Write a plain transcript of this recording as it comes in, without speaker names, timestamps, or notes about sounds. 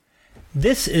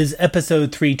This is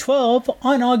episode 312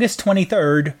 on August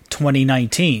 23rd,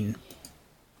 2019.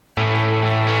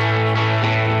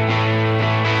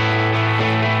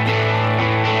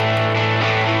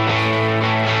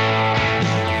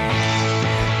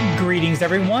 Greetings,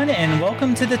 everyone, and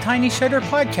welcome to the Tiny Shutter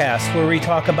Podcast, where we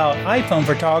talk about iPhone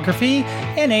photography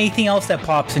and anything else that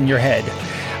pops in your head.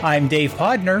 I'm Dave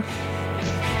Podner.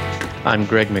 I'm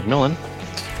Greg McMillan.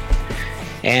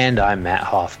 And I'm Matt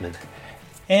Hoffman.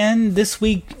 And this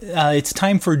week, it's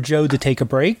time for Joe to take a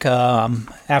break.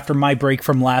 After my break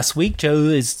from last week, Joe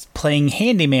is playing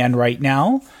handyman right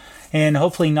now, and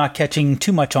hopefully not catching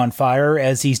too much on fire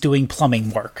as he's doing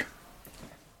plumbing work.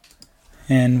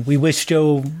 And we wish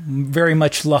Joe very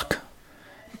much luck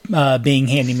being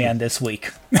handyman this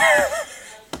week. I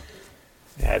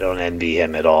don't envy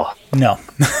him at all. No.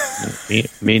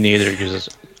 Me neither, because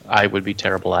I would be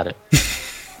terrible at it.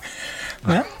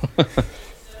 Well,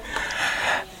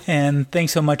 and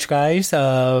thanks so much, guys.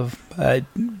 Sorry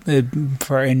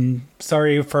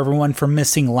for everyone for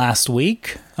missing last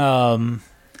week.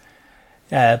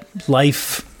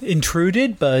 Life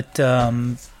intruded, but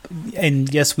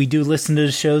and yes, we do listen to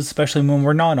the shows, especially when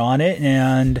we're not on it.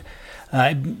 And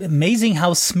amazing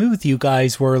how smooth you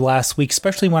guys were last week,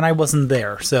 especially when I wasn't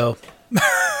there. So.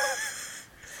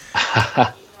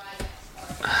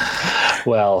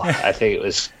 Well, I think it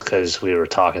was because we were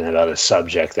talking about a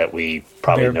subject that we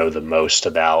probably know the most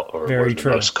about or we're the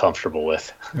most comfortable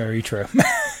with. Very true.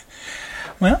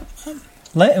 Well,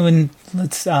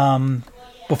 let's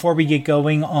before we get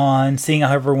going on seeing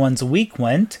how everyone's week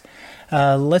went,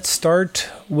 let's start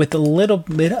with a little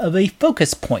bit of a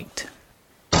focus point.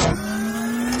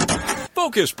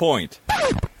 Focus point.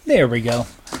 There we go.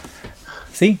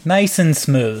 See, nice and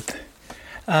smooth.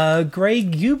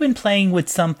 Greg, you've been playing with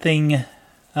something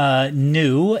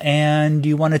new, and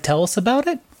you want to tell us about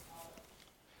it?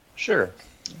 Sure.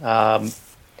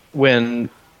 When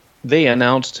they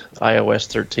announced iOS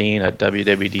 13 at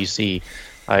WWDC,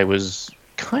 I was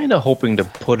kind of hoping to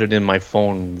put it in my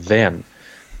phone then,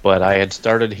 but I had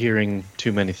started hearing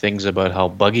too many things about how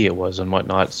buggy it was and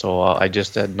whatnot, so I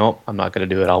just said, nope, I'm not going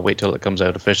to do it. I'll wait till it comes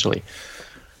out officially.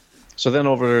 So then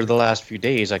over the last few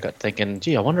days, I got thinking,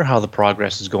 gee, I wonder how the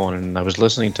progress is going. And I was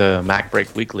listening to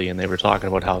MacBreak Weekly, and they were talking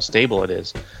about how stable it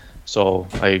is. So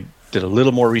I did a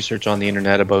little more research on the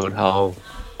internet about how,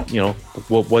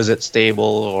 what was it stable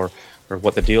or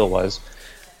what the deal was.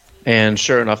 And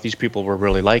sure enough, these people were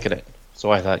really liking it.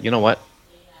 So I thought, you know what?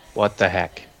 What the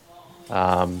heck?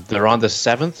 They're on the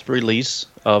 7th release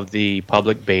of the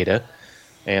public beta.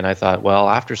 And I thought, well,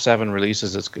 after 7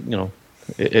 releases,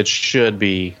 it should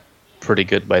be pretty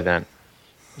good by then.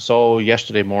 So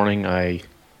yesterday morning I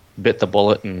bit the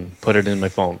bullet and put it in my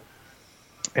phone.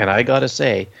 And I gotta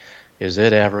say, is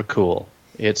it ever cool?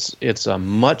 It's a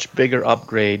much bigger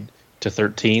upgrade to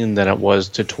 13 than it was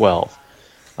to 12.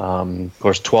 Of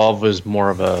course, 12 was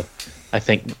more of a, I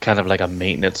think, kind of like a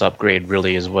maintenance upgrade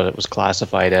really is what it was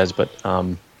classified as, but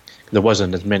there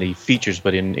wasn't as many features.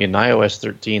 But in iOS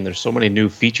 13, there's so many new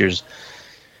features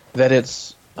that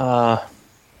it's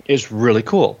really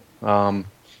cool.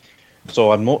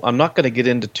 So I'm not going to get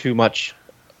into too much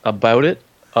about it,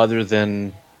 other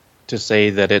than to say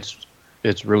that it's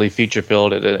really feature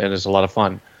filled and it's a lot of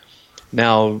fun.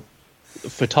 Now,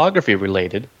 photography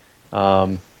related,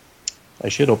 I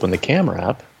should open the camera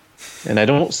app, and I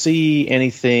don't see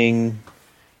anything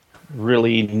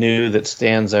really new that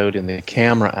stands out in the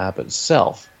camera app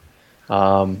itself.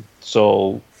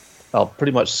 So I'll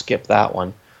pretty much skip that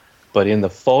one. But in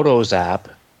the Photos app,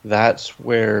 that's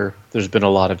where there's been a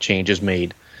lot of changes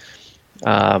made.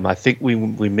 I think we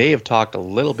may have talked a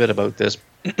little bit about this,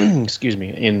 excuse me,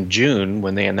 in June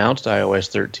when they announced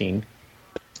iOS 13,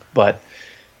 but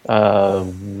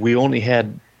we only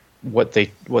had what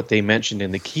they mentioned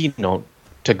in the keynote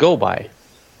to go by.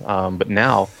 But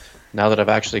now that I've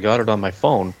actually got it on my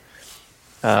phone,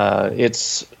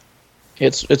 it's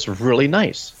really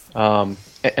nice.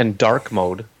 And dark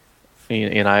mode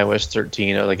in iOS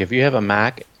 13, like if you have a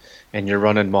Mac and you're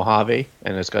running Mojave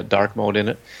and it's got dark mode in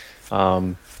it,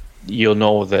 you'll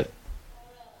know that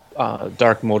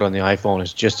dark mode on the iPhone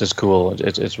is just as cool.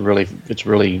 It's really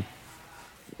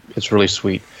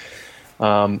sweet.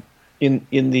 In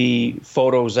the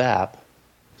Photos app,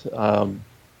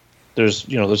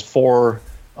 there's 4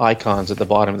 icons at the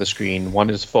bottom of the screen. One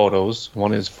is Photos,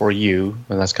 one is For You,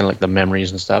 and that's kind of like the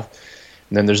memories and stuff.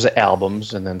 And then there's the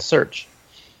Albums, and then Search.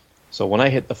 So when I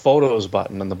hit the Photos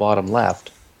button on the bottom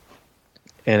left,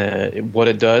 and what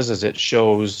it does is it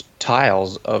shows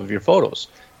tiles of your photos.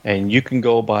 And you can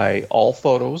go by all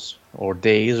photos, or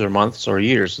days, or months, or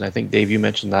years. And I think, Dave, you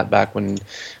mentioned that back when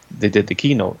they did the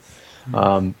keynote.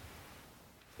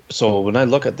 So when I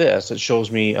look at this, it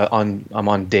shows me I'm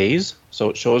on days, so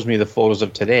it shows me the photos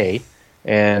of today,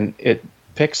 and it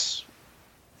picks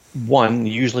one.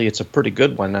 Usually it's a pretty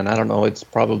good one, and I don't know, it's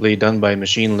probably done by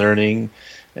machine learning,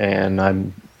 and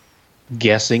I'm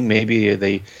guessing maybe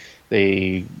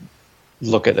they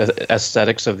look at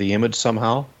aesthetics of the image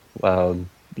somehow,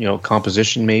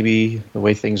 composition, maybe the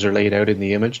way things are laid out in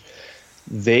the image.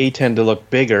 They tend to look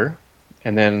bigger,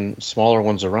 and then smaller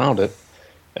ones around it,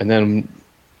 and then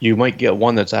you might get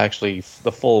one that's actually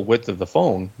the full width of the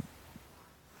phone,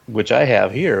 which I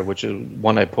have here, which is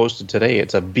one I posted today.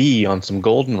 It's a bee on some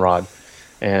goldenrod,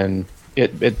 and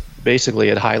it basically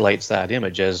it highlights that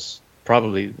image as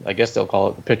probably, I guess they'll call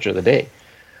it the picture of the day.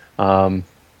 And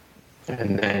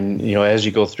then, as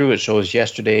you go through, it shows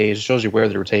yesterday, it shows you where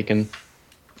they were taken,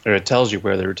 or it tells you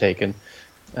where they were taken.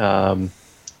 Then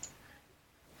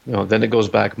it goes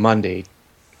back Monday,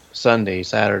 Sunday,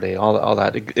 Saturday, all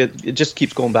that. It just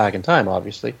keeps going back in time,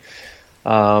 obviously.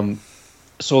 And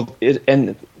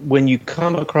when you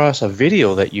come across a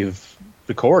video that you've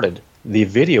recorded, the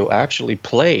video actually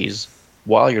plays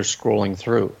while you're scrolling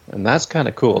through, and that's kind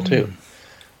of cool too.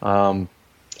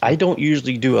 I don't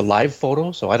usually do a live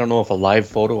photo, so I don't know if a live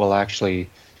photo will actually,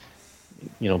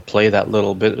 play that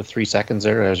little bit of 3 seconds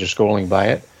there as you're scrolling by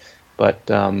it.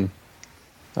 But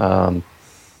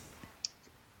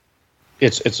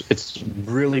it's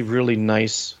really, really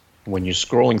nice. When you're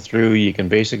scrolling through, you can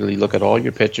basically look at all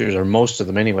your pictures, or most of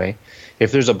them anyway.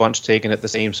 If there's a bunch taken at the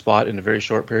same spot in a very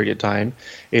short period of time,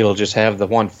 it'll just have the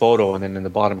one photo, and then in the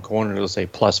bottom corner it'll say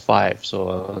 +5.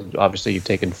 So obviously you've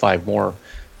taken 5 more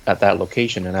at that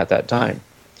location and at that time.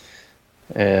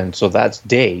 And so that's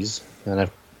days. And I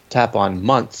tap on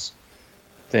months,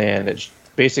 then it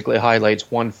basically highlights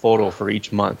one photo for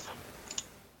each month.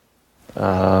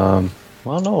 Well,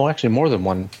 no, actually more than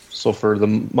one. So for the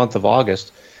month of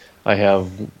August, I have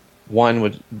one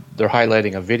with, they're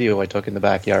highlighting a video I took in the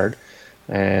backyard,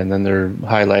 and then they're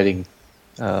highlighting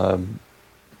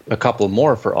a couple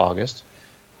more for August.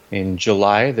 In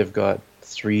July, they've got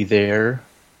 3 there,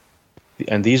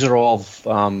 and these are all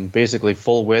basically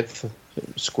full width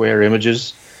square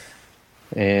images.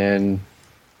 And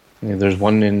there's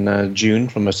one in June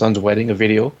from my son's wedding, a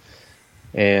video,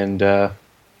 and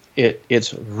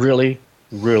it's really,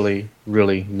 really,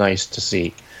 really nice to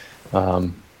see.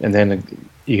 And then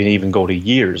you can even go to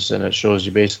years, and it shows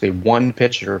you basically one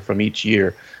picture from each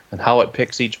year. And how it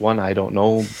picks each one, I don't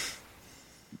know.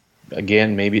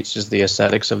 Again, maybe it's just the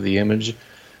aesthetics of the image.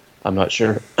 I'm not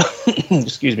sure.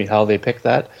 Excuse me, how they pick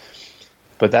that.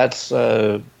 But that's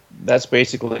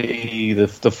basically the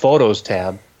photos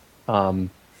tab,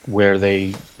 where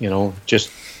they, you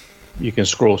can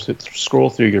scroll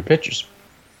through your pictures.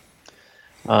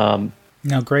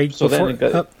 Now, Greg, so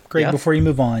before you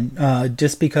move on,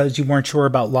 just because you weren't sure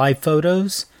about live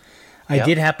photos, I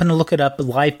did happen to look it up.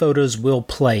 Live photos will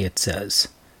play, it says.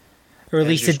 Or at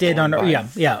least it did on,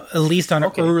 at least on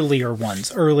earlier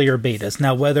ones, earlier betas.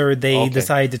 Now, whether they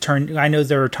decide to turn, I know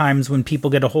there are times when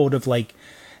people get a hold of like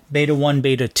beta 1,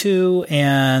 beta 2,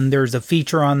 and there's a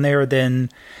feature on there, then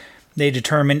they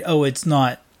determine, it's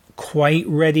not quite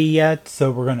ready yet, so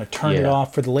we're going to turn it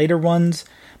off for the later ones.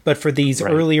 But for these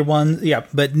earlier ones,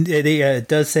 but it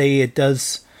does say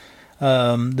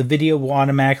the video will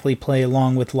automatically play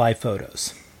along with live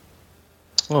photos.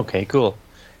 Okay, cool.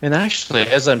 And actually,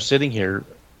 as I'm sitting here,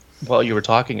 while you were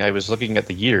talking, I was looking at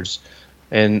the years.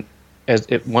 And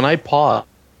when I pause,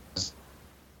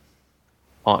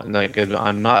 I'm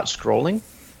not scrolling.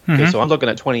 Mm-hmm. Okay, so I'm looking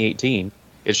at 2018.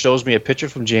 It shows me a picture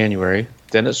from January,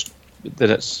 then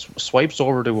it swipes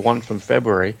over to one from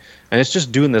February, and it's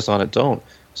just doing this on its own.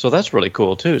 So that's really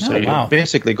cool too. So you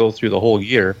basically go through the whole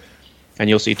year, and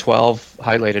you'll see 12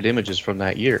 highlighted images from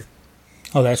that year.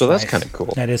 Oh, that's that's kind of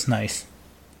cool. That is nice.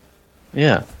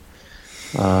 Yeah.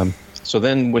 So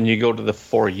then when you go to the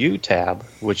For You tab,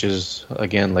 which is,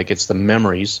 again, like it's the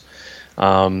memories,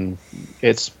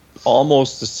 it's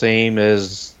almost the same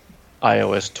as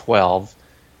iOS 12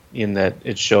 in that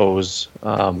it shows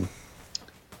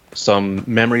some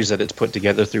memories that it's put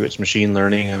together through its machine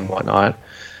learning and whatnot.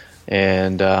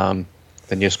 And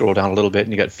then you scroll down a little bit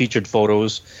and you got featured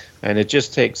photos, and it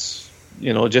just takes,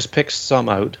 just picks some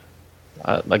out.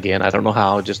 Again, I don't know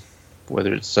how, just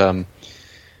whether it's, I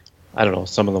don't know,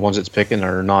 some of the ones it's picking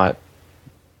are not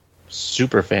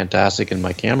super fantastic in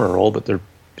my camera roll, but they're,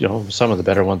 some of the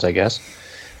better ones, I guess.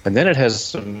 And then it has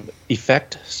some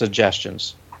effect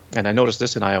suggestions. And I noticed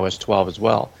this in iOS 12 as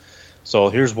well. So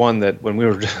here's one that when we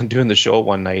were doing the show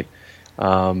one night,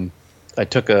 I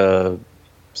took a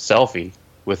selfie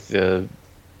with the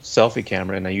selfie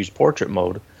camera, and I used portrait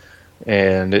mode.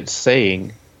 and it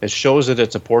shows that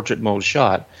it's a portrait mode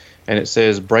shot, and it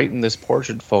says brighten this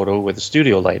portrait photo with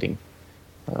studio lighting.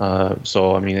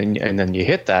 So I mean, and then you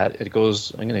hit that, it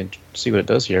goes. I'm going to see what it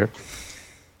does here.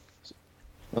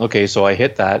 Okay, so I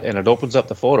hit that, and it opens up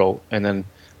the photo, and then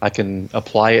I can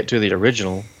apply it to the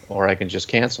original, or I can just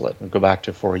cancel it and go back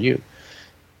to For You.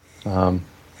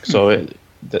 So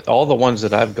all the ones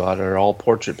that I've got are all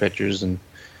portrait pictures, and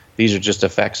these are just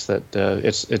effects that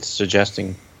it's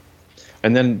suggesting.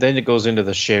 And then it goes into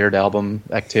the shared album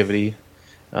activity.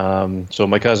 So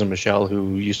my cousin Michelle,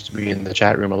 who used to be in the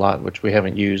chat room a lot, which we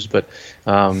haven't used, but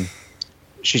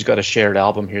she's got a shared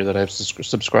album here that I've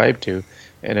subscribed to,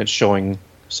 and it's showing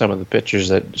some of the pictures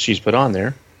that she's put on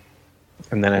there.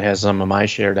 And then it has some of my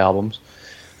shared albums.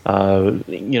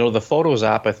 The Photos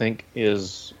app, I think,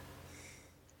 is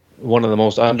one of the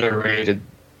most underrated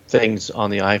things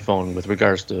on the iPhone with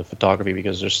regards to photography,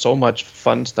 because there's so much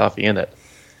fun stuff in it.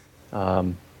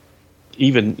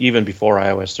 Even before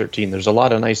iOS 13, there's a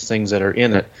lot of nice things that are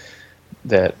in it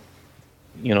that,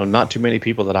 not too many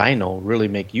people that I know really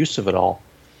make use of it all.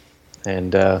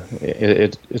 And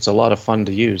it's a lot of fun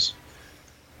to use.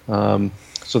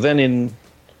 So then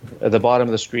at the bottom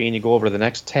of the screen, you go over to the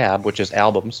next tab, which is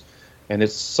Albums, and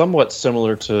it's somewhat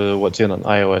similar to what's in on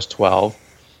iOS 12.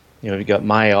 You've got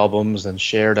My Albums and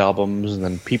Shared Albums, and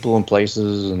then People and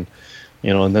Places, and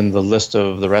and then the list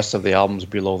of the rest of the albums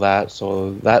below that.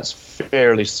 So that's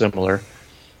fairly similar.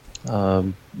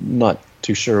 Not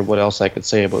too sure what else I could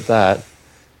say about that.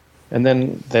 And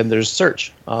then there's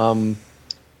Search.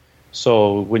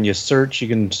 So when you search, you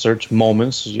can search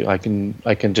moments. I can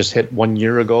just hit 1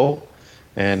 year ago,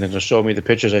 and it'll show me the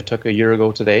pictures I took a year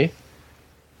ago today.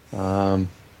 One's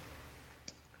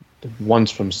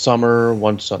from summer,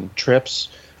 one's on trips.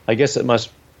 I guess it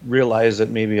must realize that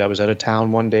maybe I was out of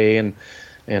town one day and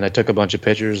I took a bunch of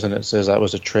pictures, and it says that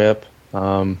was a trip.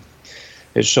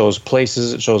 It shows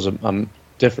places. It shows a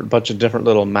bunch of different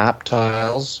little map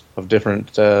tiles of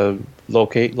different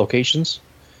locations.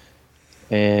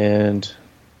 And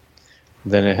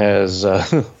then it has,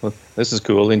 this is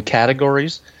cool, in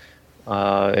categories,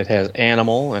 it has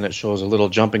animal, and it shows a little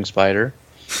jumping spider.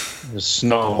 There's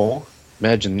snow.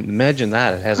 Imagine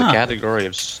that. It has a category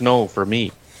of snow for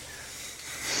me.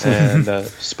 And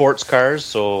sports cars,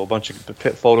 so a bunch of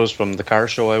photos from the car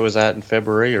show I was at in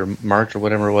February or March or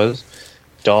whatever it was.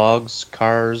 Dogs,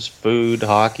 cars, food,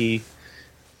 hockey.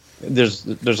 There's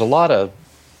a lot of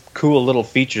cool little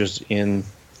features in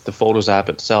the Photos app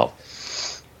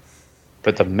itself,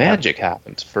 but the magic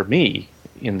happens for me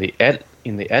in the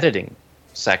editing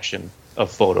section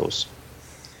of Photos.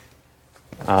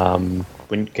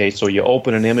 So you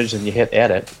open an image and you hit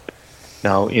edit.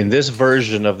 Now in this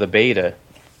version of the beta,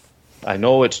 I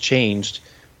know it's changed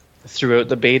throughout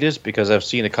the betas, because I've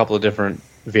seen a couple of different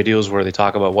videos where they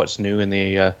talk about what's new in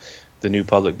the new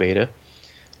public beta.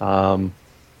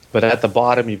 But at the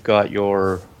bottom you've got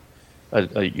your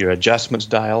adjustments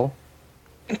dial,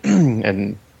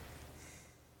 and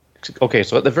okay,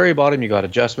 so at the very bottom you got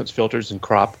adjustments, filters, and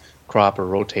crop or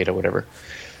rotate or whatever.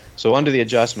 So under the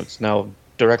adjustments, now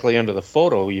directly under the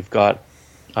photo, you've got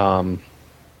what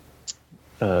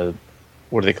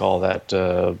do they call that?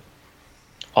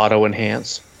 Auto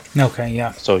enhance. Okay,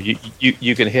 yeah. So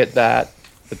you can hit that,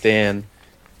 but then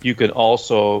you can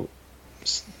also,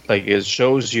 like, it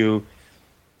shows you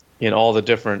in all the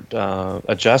different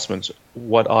adjustments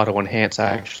what auto enhance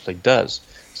actually does.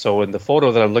 So in the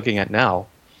photo that I'm looking at now,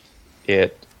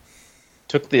 it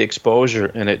took the exposure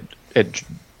and it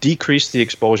decreased the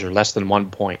exposure less than 1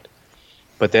 point,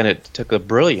 but then it took the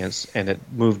brilliance and it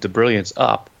moved the brilliance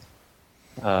up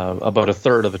about a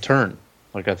third of a turn,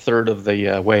 like a third of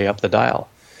the way up the dial.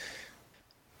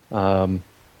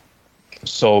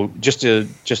 So just to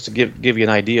give you an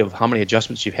idea of how many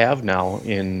adjustments you have now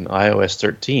in iOS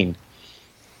 13,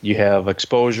 you have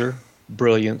exposure,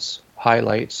 brilliance,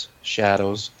 highlights,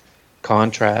 shadows,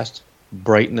 contrast,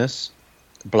 brightness,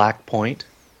 black point,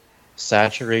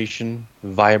 saturation,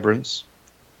 vibrance,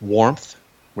 warmth,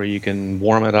 where you can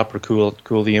warm it up or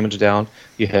cool the image down.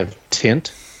 You have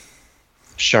tint,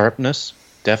 sharpness,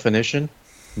 definition,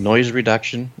 noise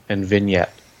reduction, and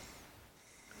vignette.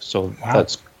 So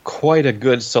that's quite a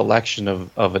good selection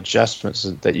of adjustments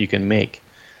that you can make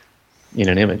in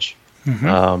an image.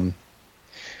 Mm-hmm.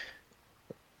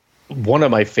 One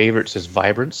of my favorites is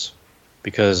vibrance,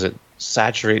 because it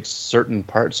saturates certain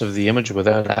parts of the image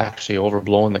without actually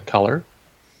overblowing the color.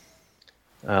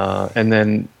 And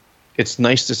then it's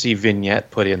nice to see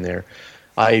vignette put in there.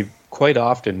 I quite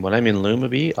often, when I'm in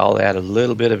Lumibee, I'll add a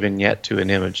little bit of vignette to an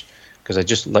image, because I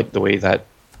just like the way that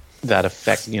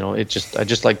effect, I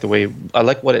just like the way, I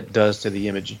like what it does to the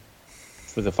image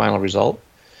for the final result.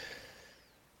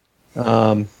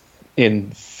 In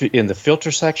the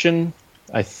filter section,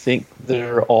 I think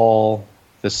they're all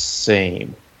the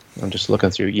same. I'm just looking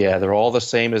through. Yeah, they're all the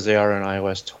same as they are in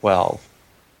iOS 12.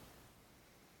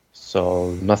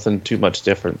 So nothing too much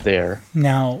different there.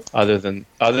 Now, other than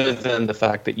the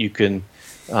fact that you can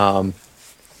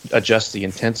adjust the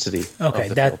intensity. Okay, of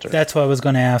the filter. That's what I was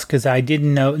going to ask, because I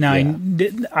didn't know. Now,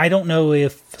 I don't know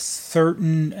if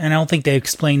certain, and I don't think they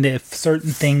explained if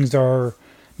certain things are.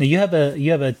 Now you have a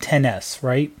 10s,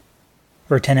 right?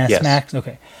 Or 10s Max.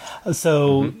 Okay,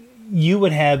 so you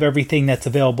would have everything that's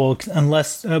available,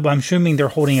 unless I'm assuming they're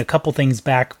holding a couple things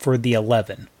back for the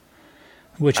 11,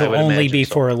 which will only be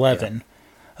for 11.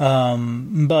 Yeah.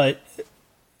 But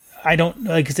I don't,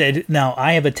 like I said. Now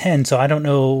I have a 10, so I don't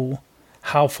know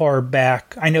how far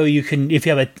back. I know you can, if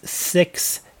you have a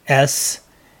 6S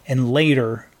and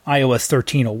later, iOS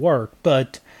 13 will work,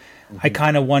 but I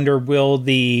kind of wonder, will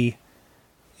the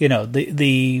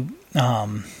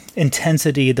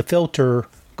intensity of the filter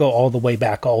go all the way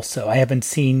back also? I haven't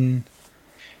seen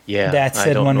that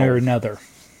said one way or another.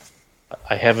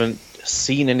 I haven't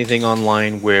seen anything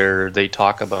online where they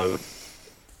talk about,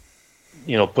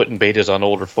 putting betas on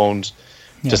older phones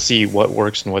to see what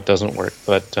works and what doesn't work.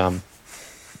 But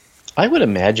I would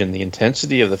imagine the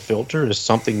intensity of the filter is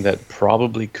something that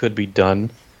probably could be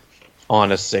done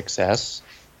on a 6S,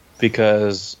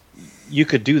 because you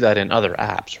could do that in other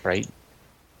apps, right?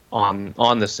 On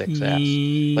the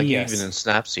 6S. Like even in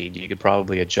Snapseed, you could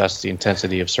probably adjust the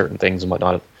intensity of certain things and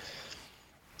whatnot.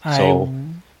 So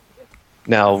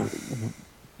now,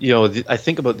 I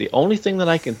think about the only thing that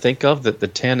I can think of that the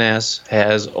 10S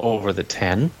has over the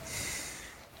 10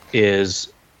 is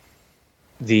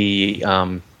the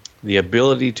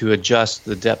ability to adjust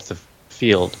the depth of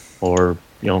field, or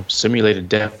simulated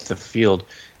depth of field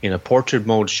in a portrait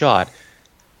mode shot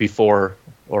before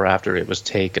or after it was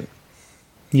taken.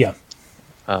 Yeah.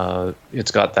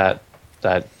 It's got that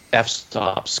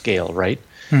f-stop scale, right?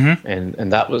 Mm-hmm.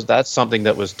 And that's something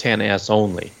that was 10S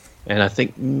only. And I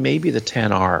think maybe the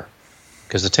 10R,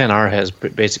 because the 10R has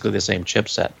basically the same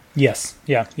chipset. Yes.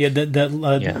 Yeah.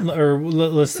 Or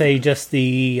let's say just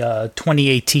the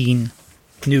 2018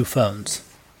 new phones.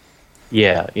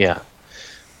 Yeah.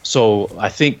 So I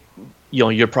think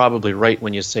you're probably right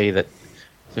when you say that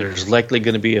there's likely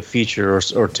going to be a feature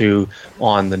or two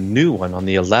on the new one, on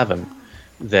the 11,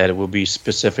 that it will be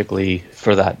specifically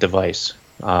for that device.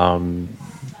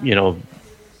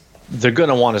 They're going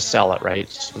to want to sell it, right?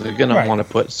 So they're going to want to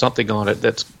put something on it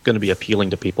that's going to be appealing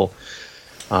to people.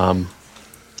 So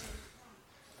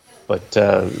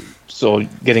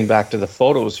getting back to the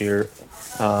photos here,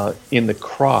 in the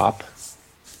crop,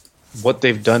 what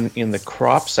they've done in the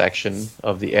crop section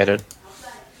of the edit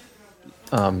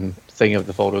thing of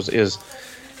the photos is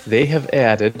they have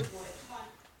added,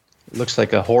 looks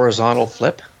like a horizontal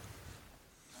flip.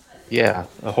 Yeah,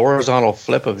 a horizontal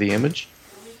flip of the image.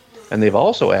 And they've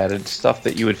also added stuff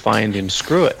that you would find in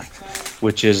Screw-It,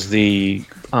 which is the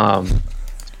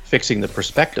fixing the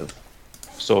perspective.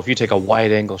 So if you take a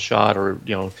wide-angle shot, or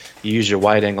you use your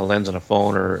wide-angle lens on a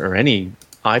phone, or any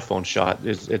iPhone shot,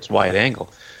 it's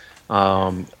wide-angle,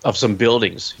 of some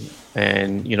buildings,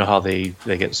 and you know how they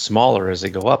get smaller as they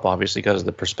go up, obviously because of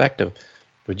the perspective,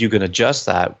 but you can adjust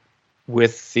that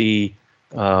with the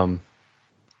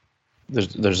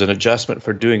there's an adjustment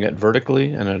for doing it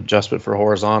vertically and an adjustment for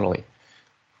horizontally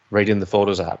right in the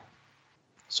Photos app.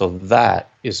 So that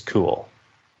is cool.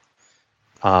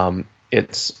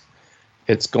 It's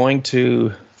going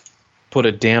to put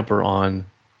a damper on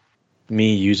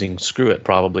me using Screw-It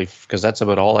probably, because that's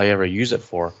about all I ever use it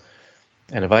for.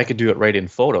 And if I could do it right in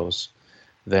Photos,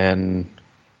 then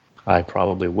I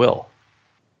probably will.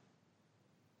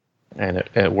 And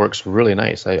it works really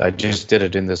nice. I just did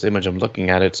it in this image I'm looking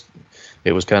at.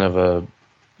 It was kind of a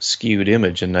skewed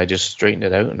image, and I just straightened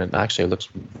it out, and it actually looks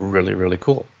really, really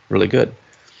cool, really good.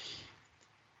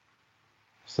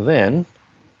 So then,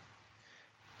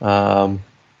 let's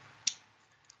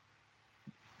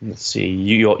see.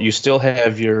 You still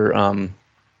have your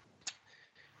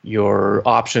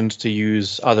options to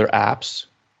use other apps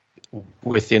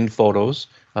within Photos,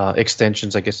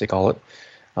 extensions, I guess they call it.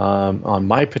 On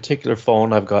my particular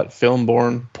phone, I've got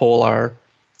Filmborn, Polar,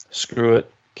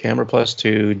 Screw-It, Camera Plus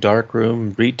 2,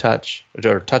 Darkroom, Retouch,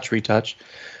 or Touch Retouch,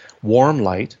 Warm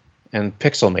Light, and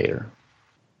Pixelmator.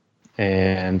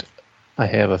 And I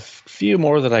have a few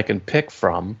more that I can pick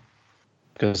from,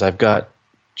 because I've got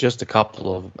just a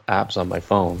couple of apps on my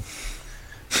phone.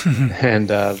 And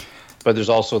but there's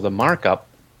also the markup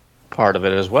part of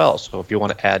it as well. So if you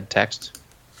want to add text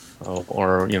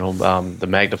or the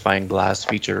magnifying glass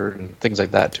feature and things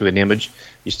like that to an image,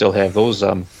 you still have those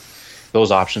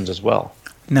options as well.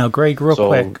 Now, Greg, real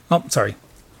quick. Oh, sorry.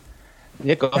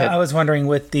 Yeah, go ahead. I was wondering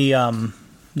with the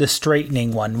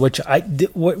straightening one, which are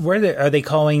they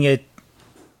calling it?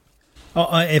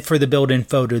 For the built-in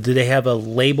photo, do they have a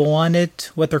label on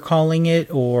it? What they're calling it,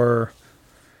 or?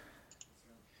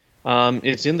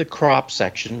 It's in the crop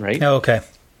section, right? Oh, okay.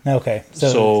 Okay.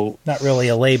 So not really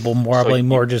a label,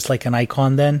 more just like an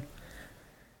icon then?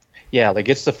 Yeah, like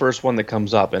it's the first one that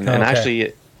comes up. And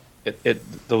actually,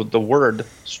 the word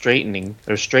straightening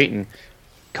or straighten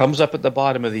comes up at the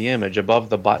bottom of the image above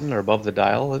the button or above the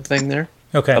dial thing there.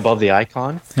 Okay. Above the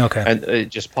icon. Okay. And it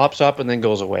just pops up and then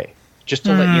goes away. Just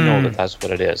to let you know that that's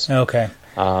what it is. Okay.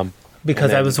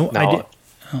 Because I'm sorry.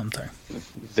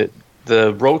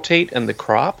 The rotate and the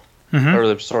crop,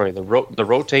 the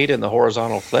rotate and the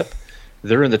horizontal flip,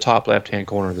 they're in the top left-hand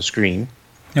corner of the screen.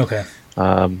 Okay.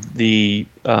 The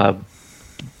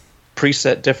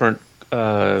preset different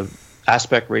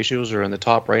aspect ratios are in the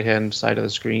top right-hand side of the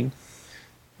screen,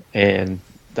 and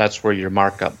that's where your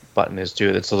markup button is too.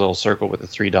 It's a little circle with the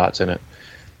 3 dots in it.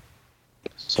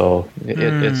 So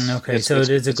it's okay. So it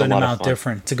is a good amount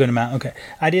different. It's a good amount. Okay.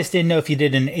 I just didn't know if you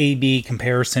did an A/B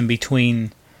comparison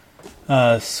between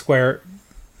Square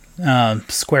It. I'm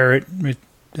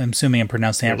assuming I'm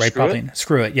pronouncing that right. Probably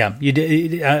Screw It. Yeah, you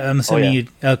did. I'm assuming you.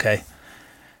 Okay.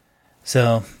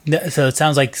 So it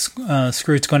sounds like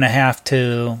Screw It's going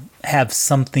to have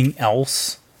something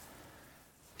else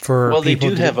for. Well, they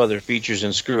do have other features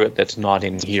in Screw It that's not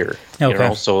in here.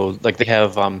 Okay. So like they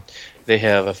have a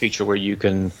feature where you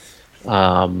can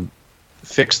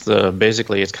fix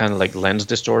basically it's kind of like lens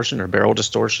distortion or barrel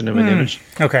distortion of an image.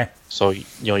 Okay. So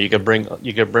you could bring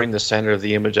the center of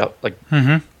the image up, like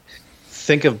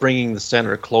think of bringing the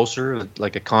center closer,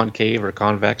 like a concave or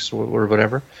convex or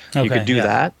whatever. Okay, you could do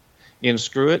that in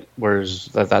Screw It, whereas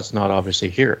that's not obviously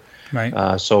here.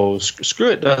 Right. So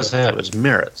Screw It does have its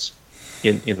merits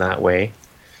in that way.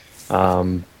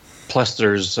 Plus,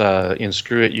 there's in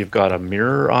Screw It, you've got a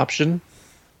mirror option,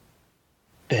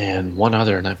 and one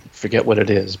other, and I forget what it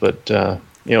is, but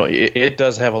it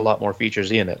does have a lot more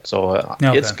features in it. So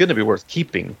it's going to be worth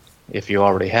keeping if you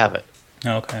already have it.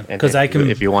 Okay, because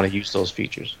if you want to use those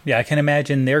features. Yeah, I can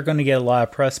imagine they're going to get a lot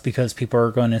of press because people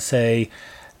are going to say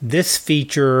this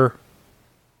feature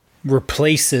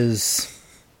replaces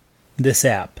this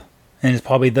app, and it's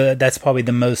probably that's probably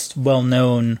the most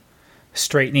well-known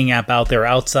straightening app out there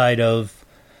outside of,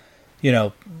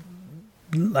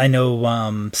 I know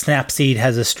Snapseed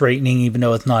has a straightening, even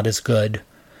though it's not as good,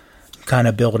 kind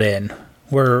of built in,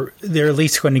 where they're at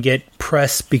least going to get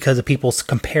press because of people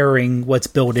comparing what's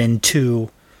built into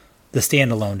the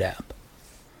standalone app.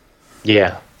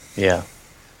 Yeah.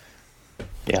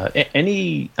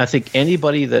 I think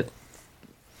anybody that,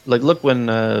 like, look when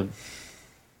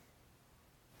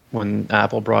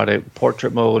Apple brought out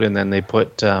portrait mode, and then they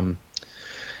put,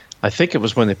 I think it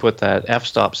was when they put that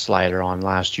f-stop slider on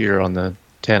last year on the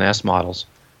 10S models.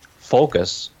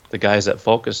 Focus, the guys at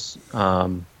Focus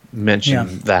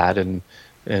mentioned that, and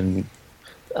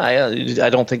I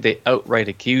don't think they outright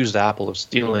accused Apple of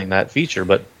stealing that feature,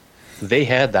 but they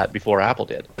had that before Apple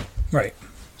did. Right.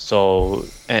 So,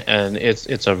 and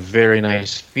it's a very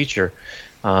nice feature.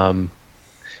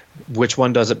 Which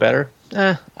one does it better?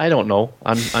 I don't know.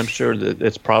 I'm sure that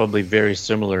it's probably very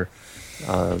similar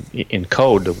in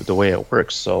code, the way it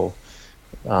works. So,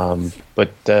 this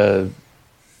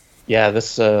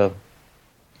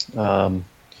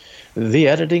the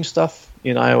editing stuff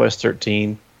in iOS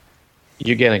 13,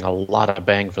 you're getting a lot of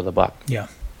bang for the buck. Yeah.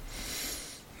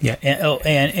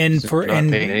 And for not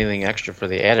paying anything extra for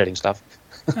the editing stuff.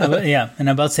 And I'm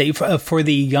about to say for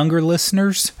the younger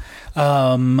listeners,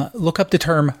 look up the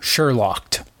term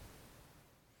Sherlocked.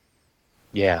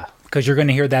 Yeah, because you're going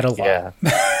to hear that a lot. Yeah.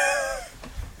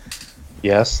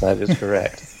 Yes, that is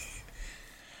correct.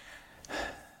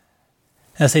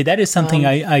 I say that is something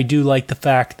I do like, the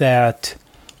fact that,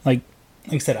 like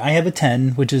I said, I have a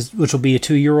 10, which will be a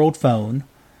 2-year-old phone.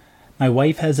 My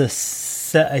wife has a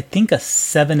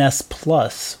 7S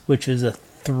Plus, which is a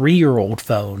 3-year-old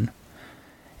phone,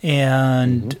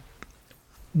 and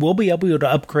we'll be able to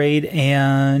upgrade.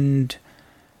 And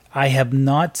I have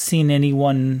not seen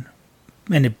anyone,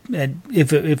 and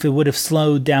if it would have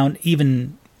slowed down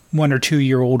even 1 or 2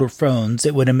 year older phones,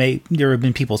 it would have there have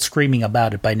been people screaming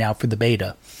about it by now for the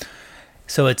beta.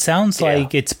 So it sounds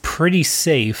like it's pretty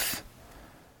safe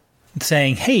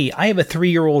saying, hey, I have a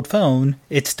 3-year-old phone.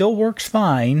 It still works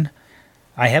fine.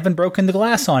 I haven't broken the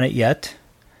glass on it yet.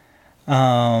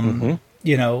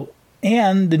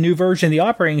 And the new version of the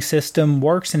operating system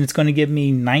works, and it's going to give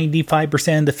me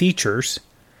 95% of the features,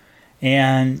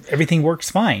 and everything works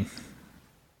fine.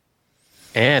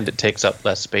 And it takes up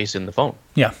less space in the phone.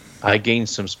 Yeah. I gained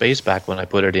some space back when I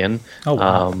put it in. Oh,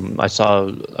 wow. I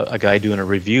saw a guy doing a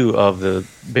review of the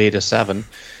Beta 7,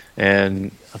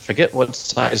 and I forget what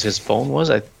size his phone was.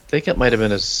 I think it might have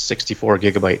been a 64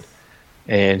 gigabyte.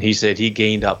 And he said he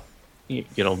gained up,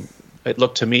 it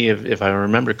looked to me, if I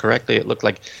remember correctly, it looked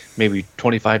like maybe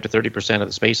 25 to 30% of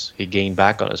the space he gained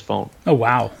back on his phone. Oh,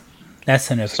 wow. That's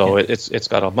significant. So it's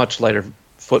got a much lighter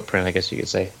footprint, I guess you could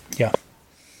say. Yeah.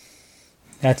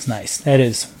 That's nice. That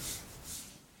is.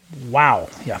 Wow.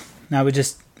 Yeah. Now,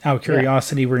 just out of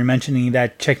curiosity, we were mentioning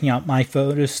that checking out my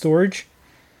photo storage.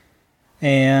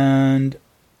 And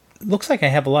it looks like I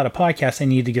have a lot of podcasts I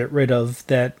need to get rid of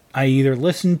that I either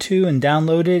listened to and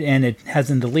downloaded and it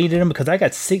hasn't deleted them, because I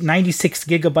got 96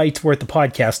 gigabytes worth of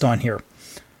podcast on here.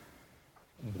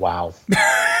 Wow.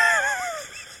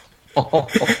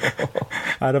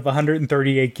 Out of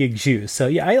 138 gigs used. So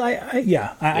yeah,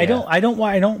 I don't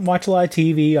watch a lot of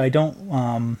TV. I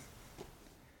don't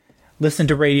listen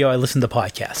to radio. I listen to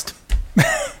podcast.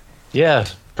 Yeah,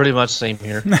 pretty much same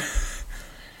here.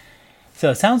 So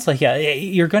it sounds like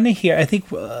you're going to hear. I think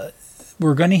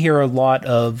we're going to hear a lot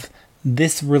of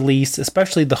this release,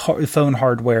 especially the phone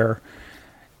hardware.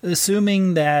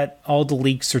 Assuming that all the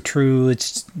leaks are true,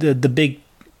 it's the big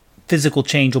physical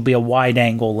change will be a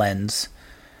wide-angle lens.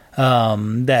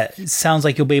 That sounds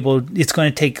like you'll be able. It's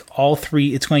going to take all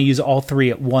three. It's going to use all three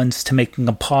at once to make a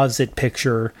composite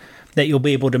picture that you'll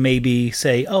be able to maybe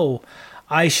say, "Oh,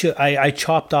 I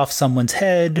chopped off someone's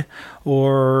head,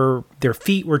 or their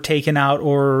feet were taken out,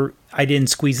 or I didn't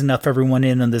squeeze enough everyone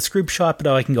in on this group shot, but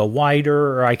I can go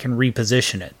wider, or I can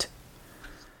reposition it."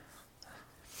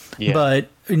 Yeah. But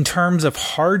in terms of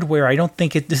hardware, I don't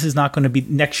think this is not going to be,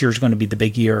 next year's going to be the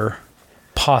big year,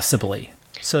 possibly.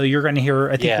 So you're going to hear,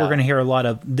 I think we're going to hear a lot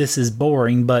of, this is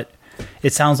boring, but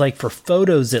it sounds like for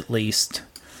photos at least,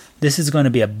 this is going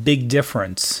to be a big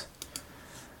difference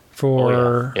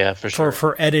for, for sure.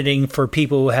 for editing for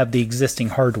people who have the existing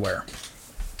hardware.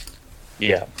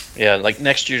 Yeah. Yeah. Like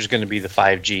next year's going to be the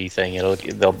 5G thing.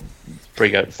 They'll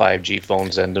bring out 5G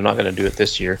phones, and they're not going to do it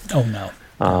this year. Oh no.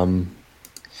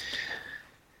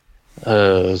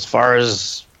 As far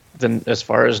as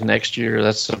next year,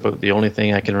 that's about the only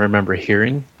thing I can remember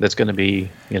hearing that's going to be,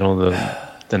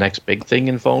 the next big thing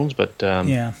in phones. But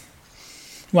yeah.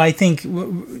 Well, I think,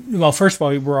 first of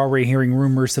all, we're already hearing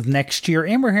rumors of next year,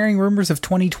 and we're hearing rumors of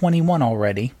 2021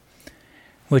 already,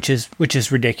 which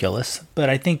is ridiculous. But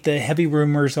I think the heavy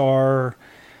rumors are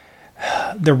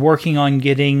they're working on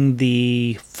getting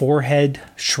the forehead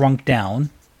shrunk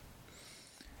down.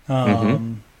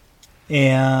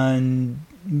 And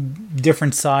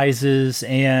different sizes,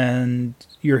 and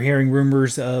you're hearing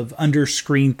rumors of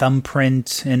under-screen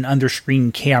thumbprint and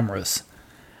under-screen cameras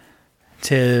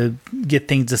to get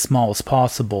things as small as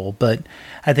possible. But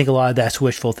I think a lot of that's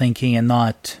wishful thinking and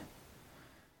not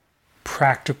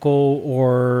practical,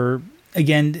 or,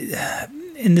 again,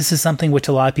 and this is something which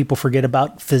a lot of people forget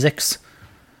about, physics.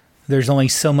 There's only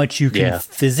so much you can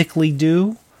physically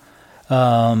do.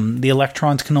 The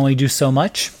electrons can only do so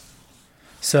much.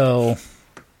 So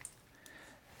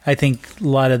I think a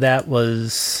lot of that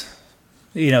was,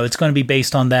 it's going to be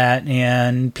based on that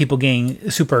and people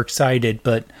getting super excited.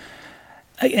 But,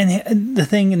 and the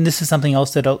thing, and this is something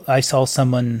else that I saw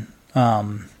someone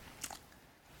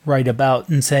write about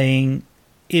and saying,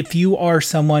 if you are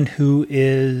someone who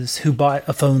bought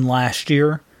a phone last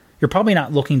year, you're probably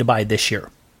not looking to buy this year.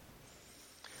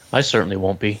 I certainly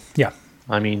won't be. Yeah.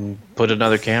 I mean, put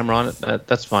another camera on it.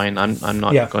 That's fine. I'm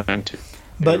not going to.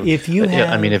 But if you have...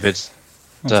 I mean, if it's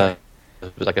like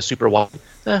a super wide,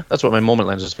 that's what my moment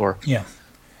lens is for. Yeah.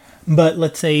 But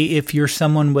let's say if you're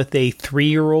someone with a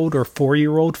 3-year-old or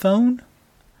 4-year-old phone,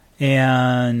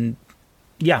 and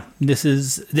this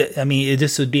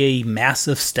would be a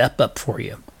massive step up for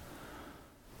you.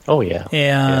 Oh, yeah.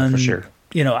 And, for sure.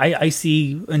 I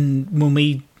see, and when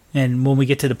we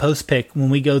get to the post pick,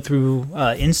 when we go through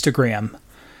Instagram,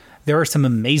 there are some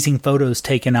amazing photos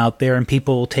taken out there, and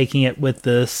people taking it with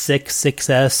the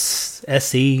 6S,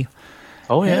 SE.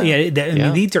 Oh, yeah. I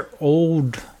mean, these are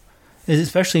old,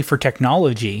 especially for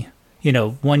technology.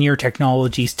 1 year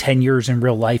technology is 10 years in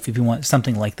real life if you want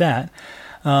something like that.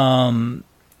 The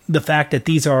fact that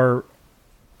these are,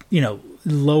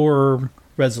 lower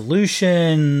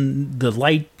resolution, the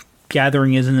light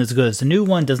gathering isn't as good as the new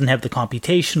one, doesn't have the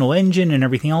computational engine and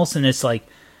everything else, and it's like,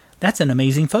 that's an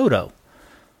amazing photo.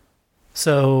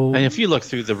 And if you look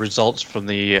through the results from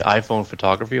the iPhone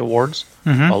Photography Awards,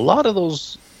 a lot of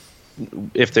those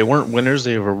if they weren't winners,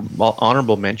 they were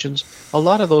honorable mentions. A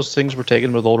lot of those things were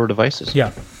taken with older devices.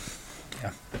 Yeah.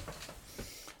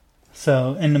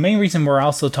 So, and the main reason we're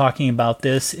also talking about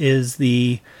this is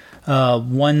the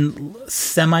one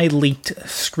semi-leaked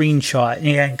screenshot,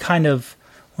 and kind of,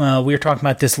 we were talking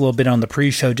about this a little bit on the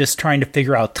pre-show, just trying to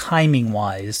figure out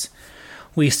timing-wise.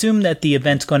 We assume that the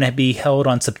event's going to be held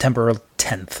on September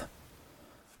 10th,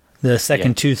 the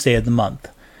second Tuesday of the month.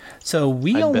 So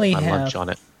we I'd only bet my have lunch on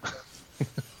it.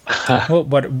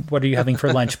 What are you having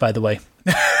for lunch, by the way?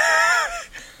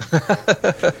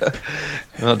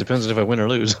 Well, it depends if I win or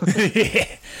lose.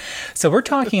 So we're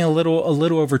talking a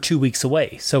little over 2 weeks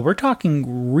away. So we're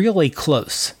talking really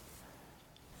close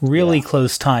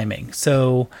close timing.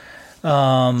 So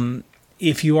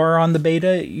if you are on the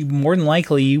beta, more than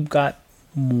likely you've got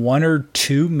 1 or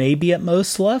 2 maybe at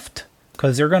most left,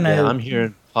 because they're going to. Yeah, I'm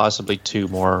hearing possibly 2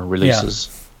 more releases.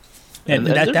 Yeah. And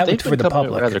that would for the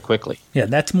public rather quickly. Yeah,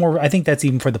 that's more. I think that's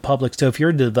even for the public. So if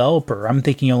you're a developer, I'm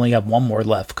thinking you only have 1 more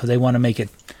left because they want to make it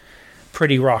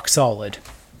pretty rock solid.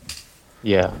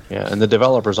 Yeah, and the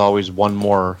developer's always 1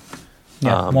 more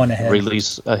one ahead.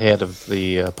 Release ahead of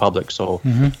the public. So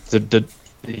the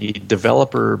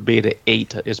developer beta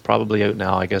 8 is probably out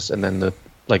now, I guess, and then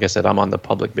like I said, I'm on the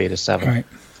public beta 7. All right.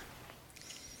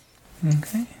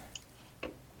 Okay.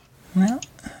 Well,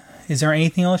 is there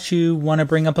anything else you want to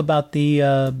bring up about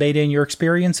the beta and your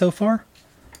experience so far?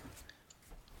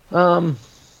 Can't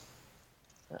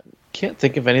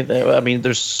think of anything. I mean,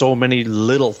 there's so many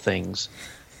little things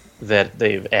that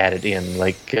they've added in.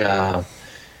 Like,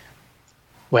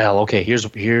 here's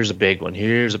a big one.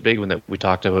 Here's a big one that we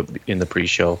talked about in the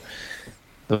pre-show.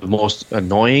 The most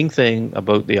annoying thing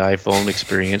about the iPhone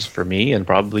experience for me, and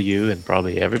probably you, and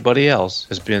probably everybody else,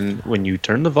 has been when you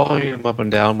turn the volume up and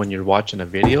down when you're watching a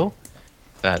video.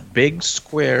 That big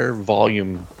square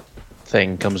volume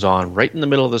thing comes on right in the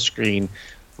middle of the screen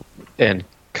and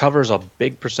covers a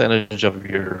big percentage of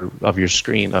your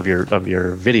screen of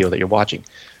your video that you're watching.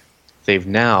 They've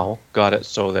now got it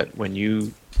so that when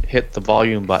you hit the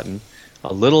volume button,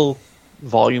 a little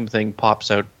volume thing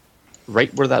pops out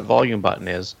right where that volume button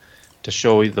is to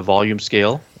show you the volume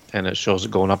scale, and it shows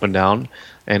it going up and down.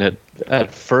 And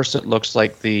at first it looks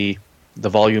like the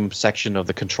volume section of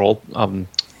the control.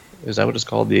 Is that what it's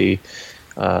called? The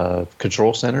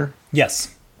control center?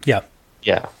 Yes. Yeah.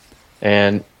 Yeah.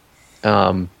 And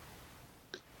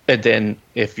then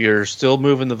if you're still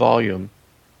moving the volume,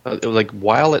 like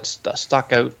while it's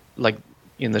stuck out like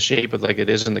in the shape of like it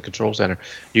is in the control center,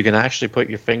 you can actually put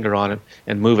your finger on it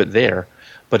and move it there.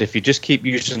 But if you just keep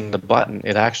using the button,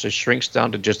 it actually shrinks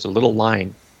down to just a little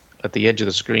line at the edge of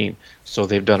the screen. So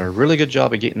they've done a really good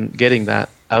job of getting that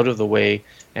out of the way,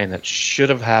 and it should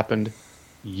have happened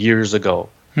years ago.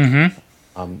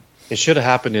 Mm-hmm. It should have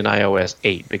happened in iOS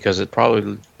 8 because it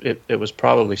was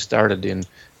probably started in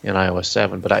iOS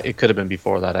 7, but it could have been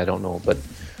before that. I don't know. But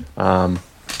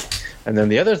and then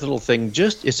the other little thing,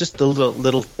 it's just the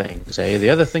little things. The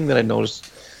other thing that I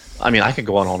noticed, I mean, I could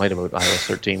go on all night about iOS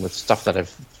 13 with stuff that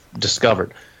I've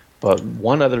discovered, but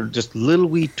one other just little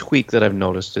wee tweak that I've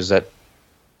noticed is that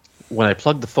when I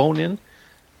plug the phone in,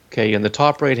 in the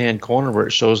top right-hand corner where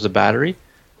it shows the battery,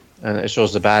 and it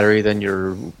shows the battery, then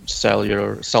your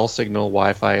cell signal,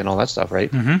 Wi-Fi, and all that stuff,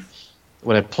 right? Mm-hmm.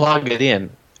 When I plug it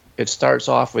in, it starts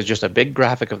off with just a big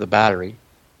graphic of the battery,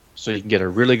 so you can get a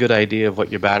really good idea of what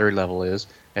your battery level is,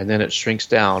 and then it shrinks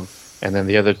down, and then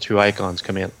the other 2 icons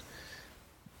come in.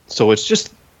 So it's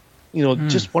just,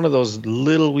 just one of those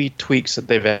little wee tweaks that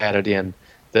they've added in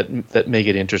that make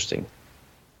it interesting.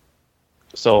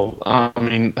 So, I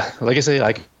mean, like I say,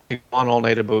 I could go on all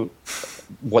night about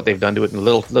what they've done to it and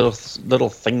little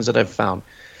things that I've found.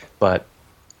 But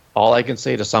all I can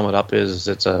say to sum it up is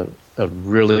it's a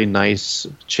really nice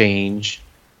change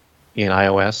in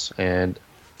iOS, and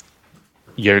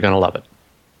you're going to love it.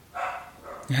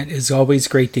 That is always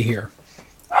great to hear.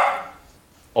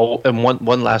 Oh, and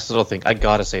one last little thing. I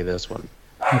got to say this one.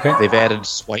 Okay. They've added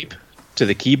swipe to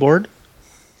the keyboard,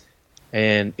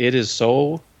 and it is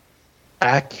so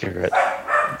accurate.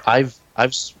 I've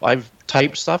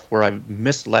typed stuff where I've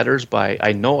missed letters by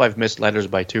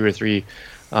 2 or 3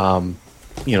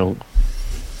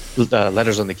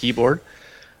 letters on the keyboard,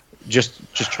 just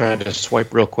trying to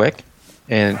swipe real quick,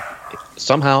 and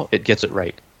somehow it gets it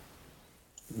right.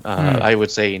 I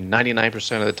would say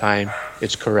 99% of the time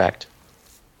it's correct,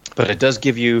 but it does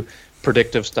give you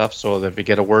predictive stuff, so that if you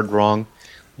get a word wrong,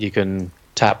 you can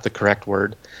tap the correct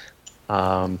word.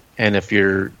 And if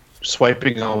you're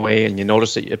swiping away and you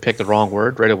notice that you picked the wrong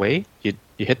word right away, you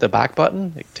hit the back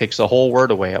button. It takes the whole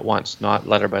word away at once, not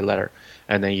letter by letter,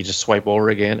 and then you just swipe over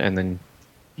again, and then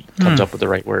comes up with the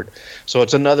right word. So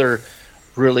it's another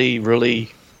really,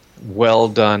 really well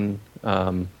done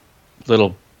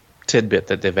little tidbit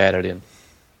that they've added in.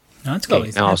 No, that's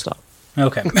good. Now I'll stop.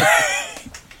 Okay.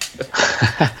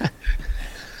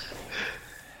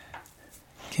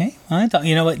 Okay. I thought,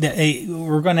 you know what,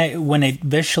 we're gonna, when it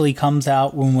eventually comes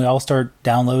out, when we all start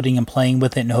downloading and playing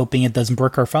with it and hoping it doesn't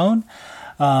brick our phone,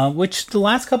 which the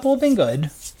last couple have been good.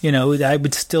 You know, I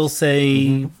would still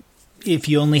say if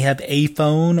you only have a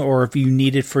phone or if you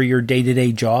need it for your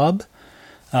day-to-day job,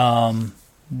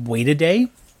 wait a day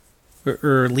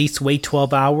or at least wait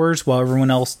 12 hours while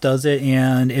everyone else does it.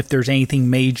 And if there's anything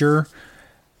major,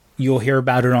 you'll hear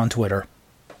about it on Twitter.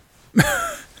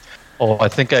 Oh, I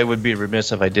think I would be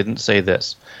remiss if I didn't say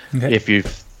this. Okay.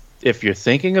 If you're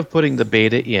thinking of putting the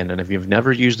beta in, and if you've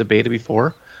never used a beta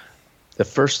before, the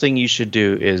first thing you should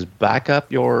do is back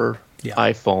up your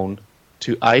iPhone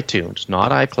to iTunes, not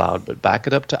iCloud, but back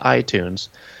it up to iTunes,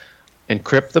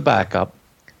 encrypt the backup,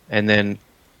 and then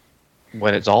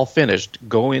when it's all finished,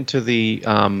 go into the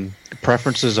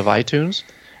preferences of iTunes,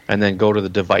 and then go to the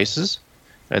devices,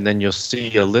 and then you'll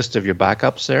see a list of your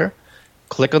backups there.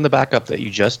 Click on the backup that you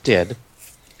just did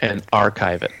and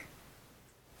archive it.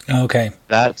 Okay.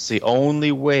 That's the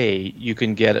only way you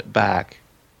can get it back.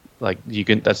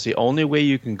 That's the only way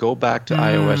you can go back to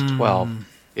iOS 12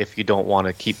 if you don't want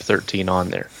to keep 13 on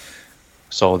there.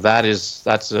 So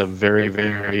that's a very,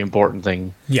 very important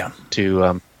thing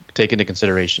to take into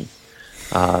consideration.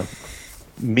 I'm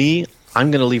going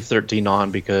to leave 13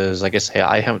 on because, like I say,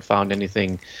 I haven't found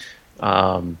anything.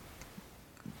 Sounds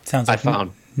like I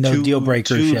found no deal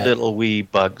breakers two yet. Little wee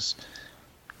bugs.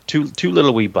 Two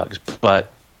little wee bugs,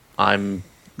 but I'm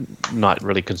not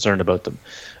really concerned about them.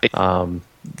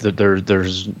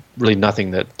 There's really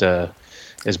nothing that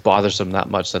is bothersome that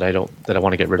much that I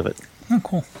want to get rid of it. Oh,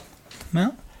 cool.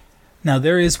 Well, now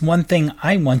there is one thing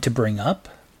I want to bring up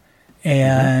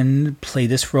and play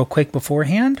this real quick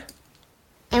beforehand.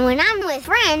 And when I'm with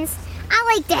friends,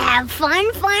 I like to have fun.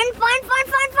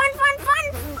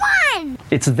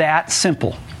 It's that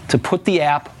simple to put the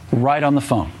app right on the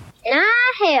phone.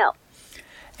 Help.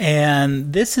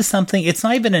 And this is something, it's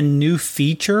not even a new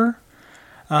feature,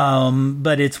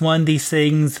 but it's one of these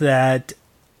things that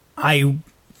I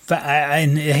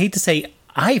hate to say,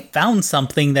 I found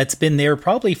something that's been there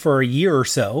probably for a year or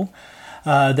so,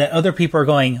 that other people are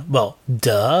going, well,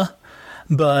 duh.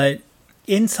 But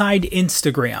inside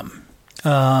Instagram,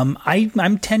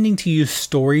 I'm tending to use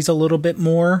stories a little bit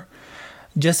more.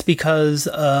 Just because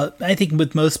I think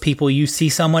with most people, you see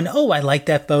someone, oh, I like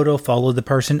that photo, follow the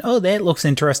person. Oh, that looks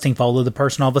interesting, follow the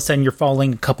person. All of a sudden, you're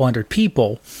following a couple hundred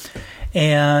people.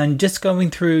 And just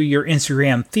going through your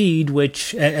Instagram feed,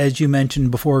 which, as you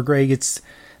mentioned before, Greg, it's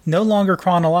no longer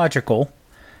chronological.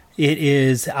 It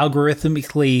is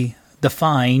algorithmically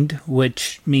defined,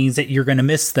 which means that you're going to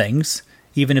miss things,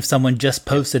 even if someone just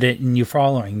posted it and you're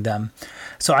following them.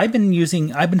 So I've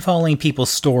been following people's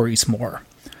stories more.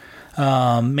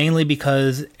 Mainly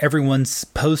because everyone's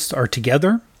posts are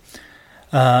together.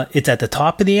 It's at the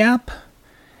top of the app.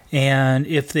 And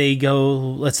if they go,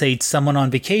 let's say it's someone on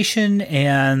vacation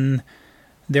and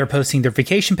they're posting their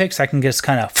vacation pics, I can just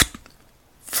kind of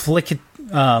flick it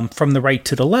from the right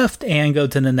to the left and go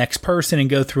to the next person and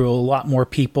go through a lot more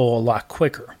people a lot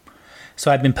quicker. So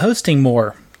I've been posting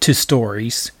more to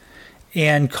stories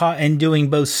and doing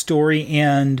both story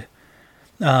and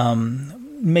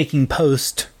making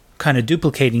posts kind of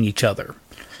duplicating each other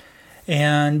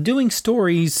and doing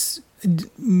stories,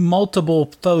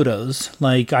 multiple photos.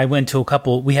 Like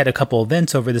we had a couple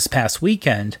events over this past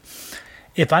weekend.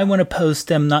 If I want to post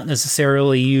them, not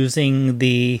necessarily using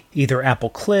the either Apple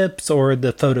Clips or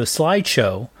the photo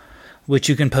slideshow, which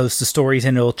you can post the stories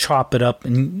and it'll chop it up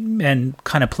and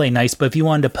kind of play nice. But if you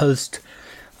wanted to post,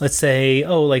 let's say,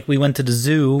 like we went to the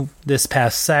zoo this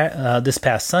past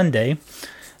Sunday,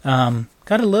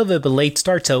 got a little bit of a late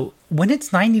start, so when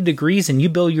it's 90 degrees and you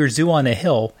build your zoo on a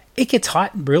hill, it gets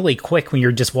hot really quick when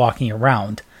you're just walking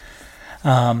around.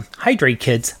 Hydrate,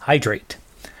 kids, hydrate.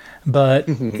 But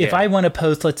if I want to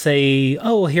post, let's say,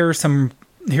 here's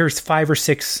 5 or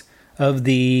 6 of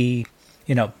the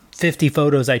 50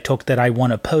 photos I took that I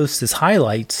want to post as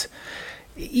highlights,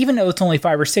 even though it's only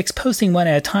 5 or 6, posting one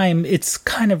at a time, it's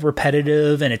kind of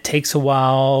repetitive and it takes a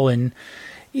while. And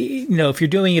if you're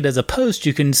doing it as a post,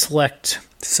 you can select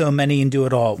so many and do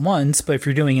it all at once. But if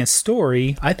you're doing a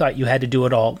story, I thought you had to do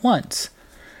it all at once.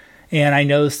 And I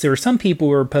noticed there were some people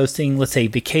who were posting, let's say,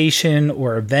 vacation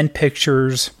or event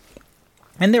pictures.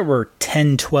 And there were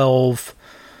 10, 12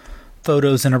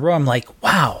 photos in a row. I'm like,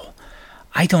 wow,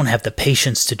 I don't have the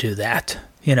patience to do that.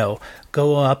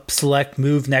 go up, select,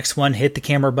 move, next one, hit the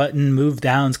camera button, move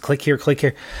down, click here, click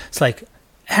here. It's like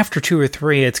after 2 or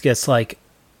 3, it gets like,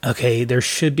 okay, there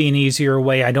should be an easier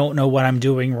way. I don't know what I'm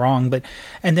doing wrong.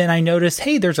 And then I noticed,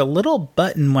 hey, there's a little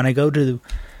button when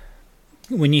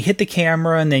when you hit the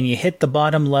camera and then you hit the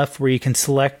bottom left where you can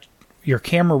select your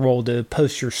camera roll to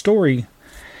post your story.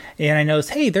 And I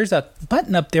noticed, hey, there's a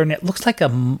button up there and it looks like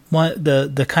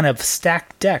the kind of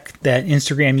stacked deck that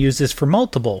Instagram uses for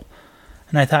multiple.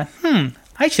 And I thought,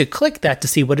 I should click that to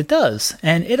see what it does.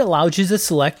 And it allows you to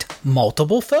select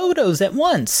multiple photos at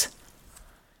once.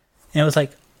 And it was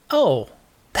like, oh,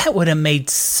 that would have made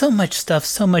so much stuff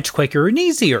so much quicker and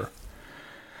easier.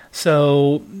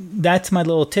 So that's my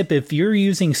little tip. If you're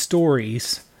using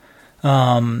stories,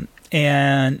 and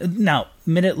now,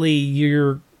 admittedly,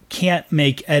 you can't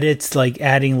make edits like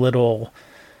adding little,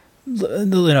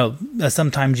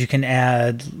 sometimes you can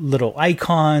add little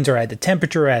icons or add the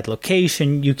temperature, add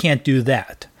location. You can't do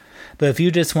that. But if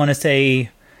you just want to say,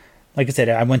 like I said,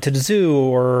 I went to the zoo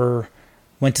or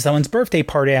went to someone's birthday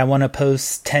party, I want to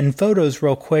post 10 photos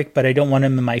real quick, but I don't want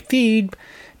them in my feed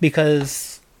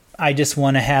because I just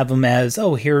want to have them as,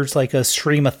 oh, here's like a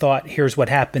stream of thought. Here's what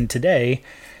happened today.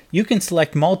 You can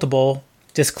select multiple,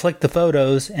 just click the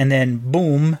photos, and then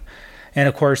boom. And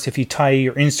of course, if you tie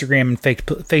your Instagram and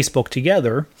Facebook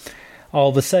together, all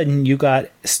of a sudden you got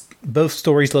both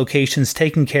stories locations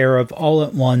taken care of all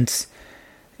at once.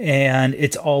 And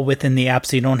it's all within the app,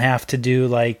 so you don't have to do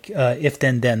like if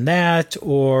then that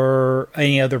or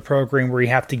any other program where you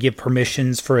have to give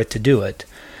permissions for it to do it.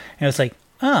 And it's like,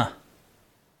 that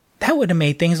would have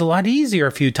made things a lot easier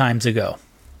a few times ago.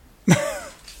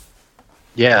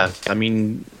 Yeah, I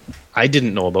mean, I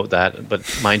didn't know about that,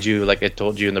 but mind you, like I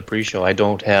told you in the pre-show, I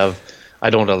don't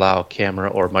allow camera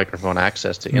or microphone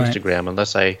access to Instagram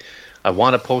unless I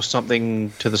want to post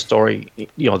something to the story,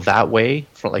 that way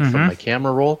from my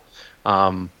camera roll,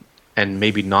 and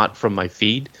maybe not from my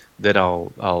feed. Then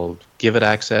I'll give it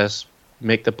access,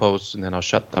 make the posts, and then I'll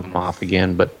shut them off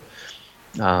again. But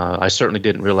I certainly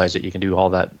didn't realize that you can do all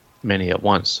that many at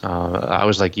once. I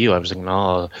was like you. I was thinking,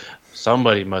 oh,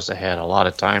 somebody must have had a lot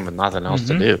of time and nothing else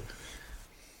to do.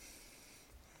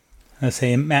 I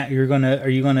say, Matt, are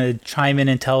you gonna chime in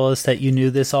and tell us that you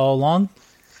knew this all along?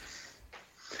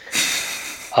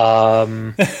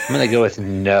 I'm gonna go with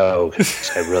no,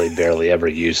 because I really barely ever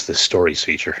use the stories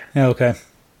feature. Okay.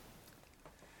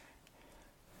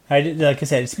 Like I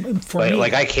said, it's for me.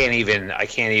 Like I can't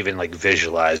even like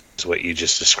visualize what you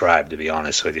just described, to be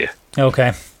honest with you.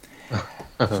 Okay.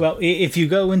 Well, if you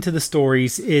go into the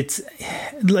stories, it's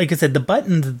like I said, the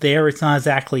button's there. It's not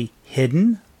exactly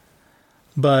hidden,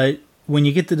 but when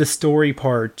you get to the story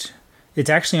part,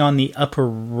 it's actually on the upper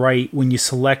right when you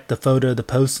select the photo to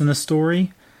post in a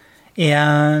story,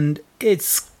 and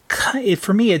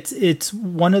for me, it's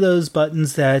one of those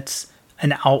buttons that's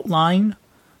an outline,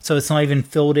 so it's not even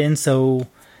filled in. So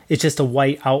it's just a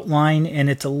white outline, and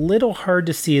it's a little hard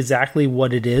to see exactly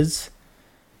what it is.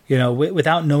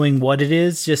 Without knowing what it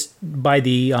is, just by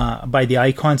the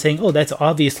icon saying, oh, that's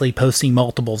obviously posting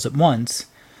multiples at once.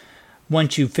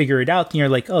 Once you figure it out, then you're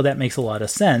like, oh, that makes a lot of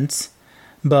sense.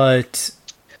 But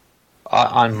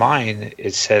on mine,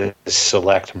 it says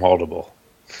select multiple.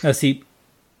 See.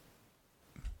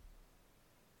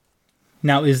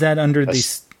 Now, is that under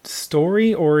the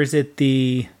story or is it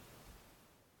the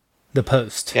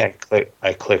post? Yeah,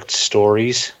 I clicked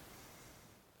stories.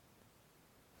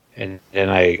 And then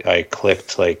I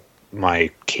clicked like my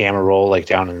camera roll like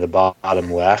down in the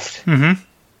bottom left, and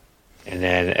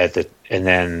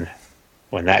then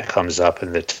when that comes up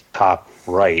in the top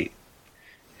right,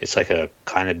 it's like a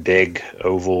kind of big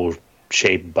oval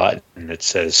shaped button that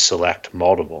says select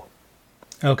multiple.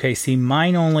 Okay, see,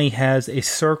 mine only has a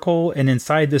circle, and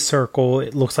inside the circle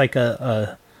it looks like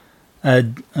a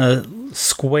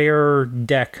square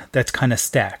deck that's kind of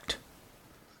stacked.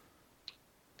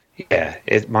 Yeah,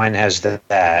 mine has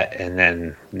that, and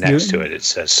then next to it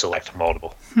says select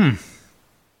multiple.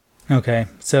 Okay,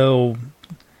 so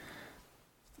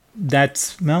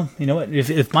that's, well, you know what?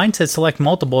 If mine says select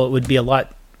multiple, it would be a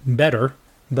lot better.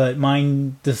 But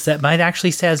mine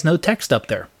actually says no text up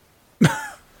there.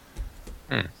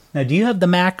 Now, do you have the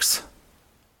Max?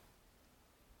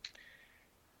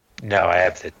 No, I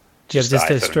have the just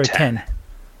the 10.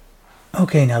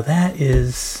 Okay, now that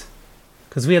is...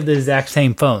 because we have the exact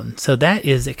same phone. So that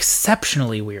is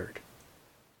exceptionally weird.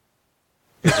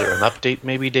 Is there an update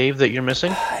maybe, Dave, that you're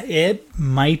missing? It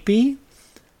might be.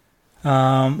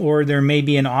 Or there may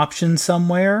be an option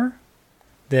somewhere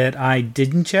that I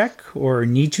didn't check or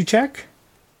need to check.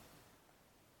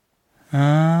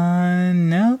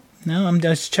 No, No, I'm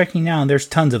just checking now. There's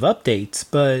tons of updates,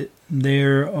 but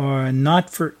there are not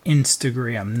for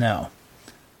Instagram, no.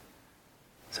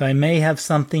 So I may have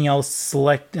something else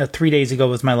 3 days ago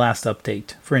was my last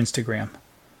update for Instagram.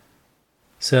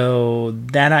 So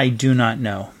that I do not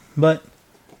know. But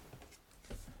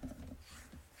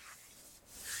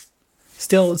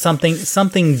still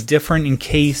something different in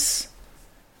case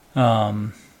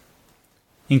you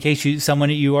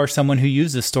are someone who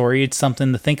uses Story, it's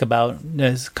something to think about.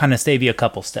 Kind of save you a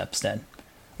couple steps then.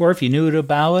 Or if you knew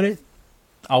about it,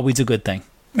 always a good thing.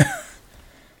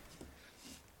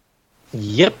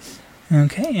 Yep.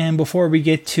 Okay, and before we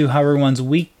get to how everyone's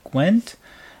week went,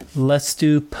 let's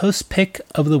do post pick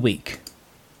of the week.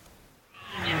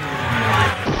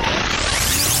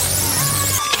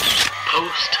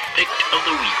 Post pick of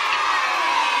the week.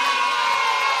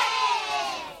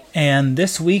 And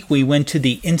this week we went to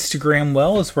the Instagram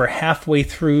well as we're halfway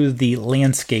through the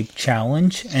landscape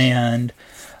challenge. And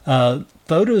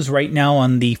photos right now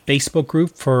on the Facebook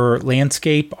group for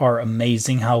landscape are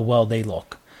amazing how well they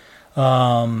look.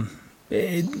 Of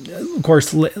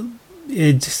course,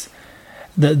 it's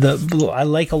I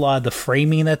like a lot of the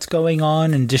framing that's going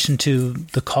on in addition to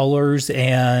the colors.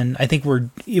 And I think for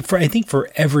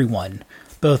everyone,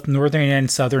 both Northern and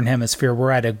Southern Hemisphere,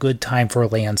 we're at a good time for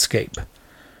landscape.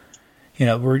 You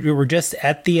know, we're just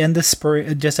at the end of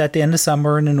spring, just at the end of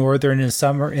summer in the northern, and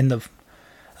summer in the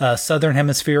southern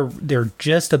hemisphere. They're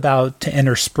just about to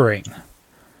enter spring,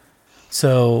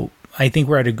 so I think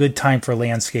we're at a good time for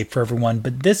landscape for everyone.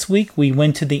 But this week we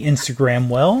went to the Instagram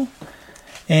well,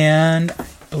 and I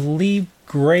believe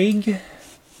Greg,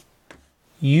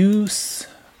 you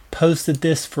posted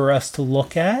this for us to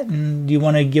look at, and do you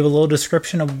want to give a little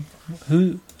description of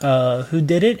who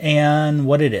did it and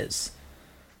what it is?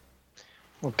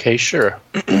 Okay, sure.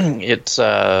 It's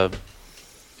Joy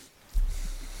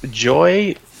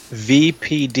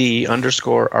VPD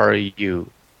 _RU,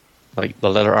 like the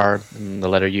letter R and the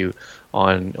letter U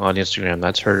on Instagram.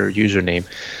 That's her username.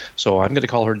 So I'm going to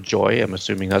call her Joy. I'm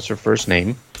assuming that's her first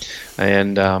name.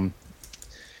 And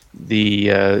the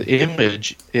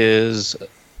image is,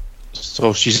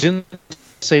 so she's in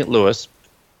St. Louis,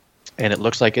 and it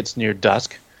looks like it's near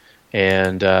dusk.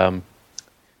 And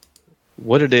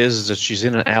what it is that she's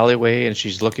in an alleyway and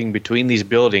she's looking between these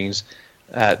buildings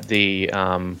at the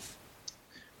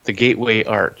Gateway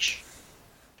Arch,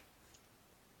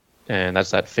 and that's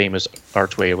that famous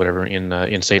archway or whatever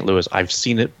in St. Louis. I've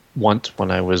seen it once when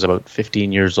I was about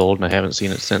 15 years old, and I haven't seen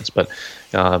it since. But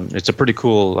it's a pretty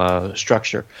cool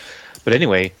structure. But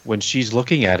anyway, when she's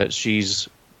looking at it,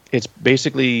 it's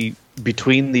basically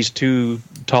between these two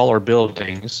taller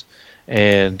buildings,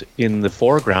 and in the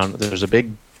foreground there's a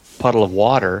big puddle of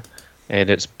water,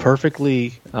 and it's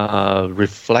perfectly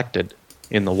reflected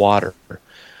in the water.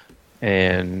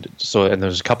 And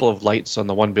there's a couple of lights on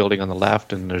the one building on the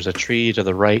left, and there's a tree to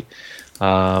the right.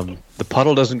 The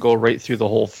puddle doesn't go right through the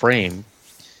whole frame,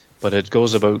 but it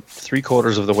goes about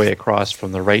 3/4 of the way across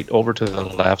from the right over to the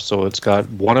left, so it's got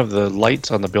one of the lights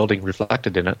on the building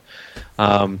reflected in it.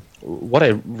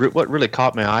 What really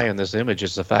caught my eye in this image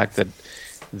is the fact that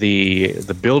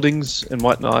the buildings and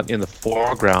whatnot in the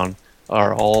foreground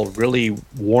are all really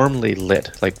warmly lit.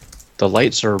 Like the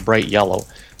lights are bright yellow,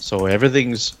 so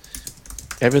everything's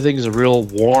a real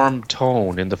warm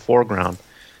tone in the foreground,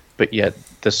 but yet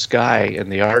the sky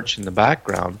and the arch in the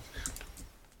background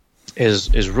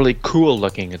is really cool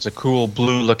looking. It's a cool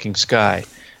blue looking sky,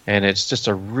 and it's just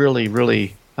a really,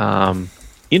 really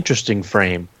interesting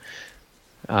frame.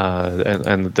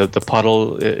 And the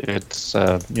puddle, it's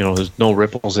there's no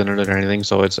ripples in it or anything,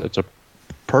 so it's a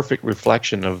perfect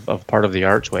reflection of part of the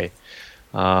archway,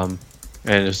 and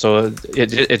so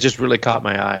it just really caught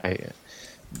my eye.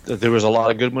 There was a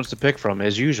lot of good ones to pick from,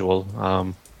 as usual.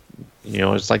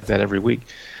 It's like that every week,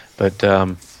 but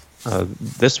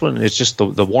this one is just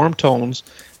the warm tones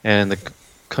and the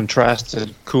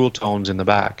contrasted cool tones in the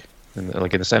back,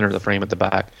 like in the center of the frame at the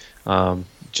back,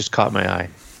 just caught my eye.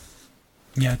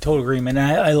 Yeah, total agreement.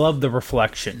 I love the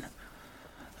reflection.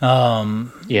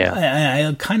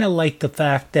 I kind of like the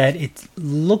fact that it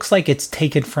looks like it's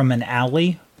taken from an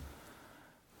alley,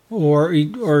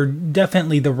 or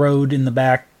definitely the road in the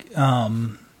back,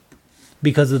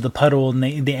 because of the puddle and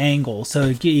the angle.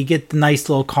 So you get the nice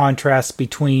little contrast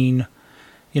between,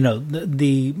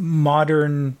 the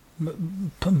modern.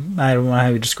 I don't know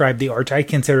how to describe the arch. I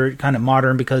consider it kind of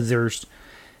modern because there's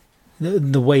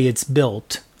the way it's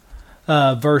built.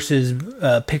 Versus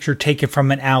a picture taken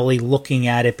from an alley, looking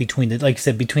at it between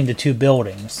the two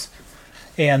buildings,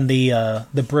 and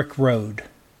the brick road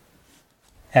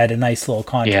had a nice little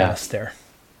contrast there.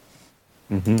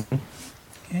 Mm-hmm.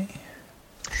 Okay.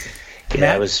 Yeah,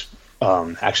 that was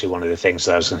actually one of the things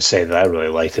that I was going to say that I really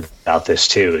liked about this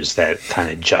too, is that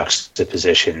kind of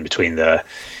juxtaposition between the,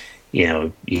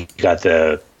 you got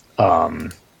the,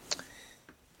 kind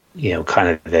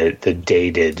of the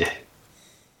dated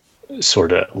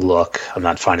sort of look. I'm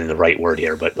not finding the right word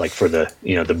here, but like for the,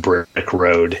 the brick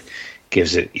road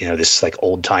gives it, this like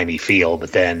old timey feel,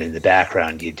 but then in the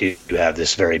background you do have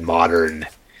this very modern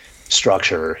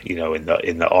structure, in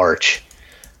the arch.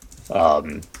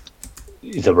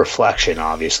 The reflection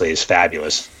obviously is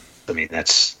fabulous. I mean,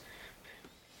 that's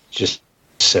just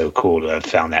so cool to have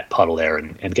found that puddle there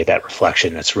and get that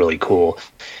reflection. That's really cool.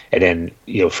 And then,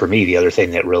 for me, the other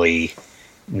thing that really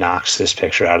knocks this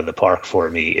picture out of the park for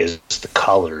me is the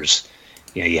colors.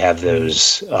 You have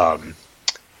those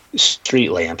street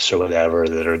lamps or whatever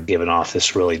that are giving off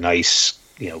this really nice,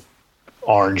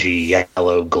 orangey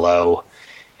yellow glow,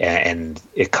 and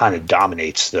it kind of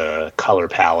dominates the color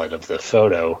palette of the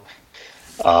photo.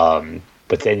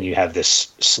 But then you have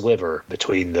this sliver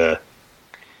between the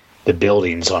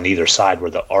buildings on either side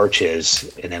where the arch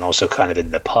is, and then also kind of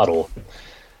in the puddle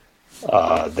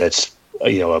that's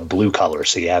a blue color.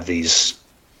 So you have these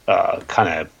kind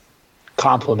of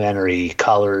complementary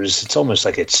colors. It's almost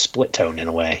like it's split tone in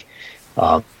a way.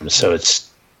 So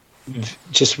it's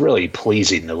just really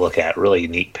pleasing to look at. Really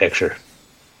neat picture.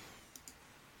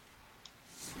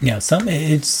 Yeah,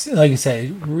 it's like I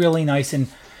said, really nice. And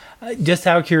just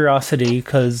out of curiosity,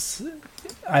 because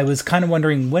I was kind of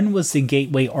wondering, when was the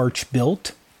Gateway Arch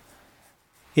built?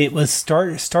 It was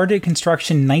started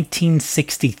construction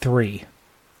 1963.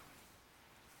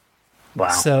 Wow.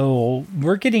 So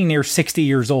we're getting near 60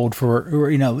 years old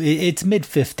for, it's mid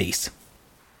 50s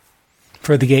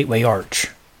for the Gateway Arch.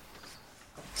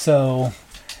 So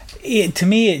to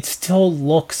me, it still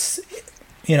looks,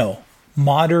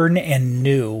 modern and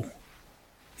new.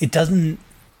 It doesn't,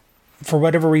 for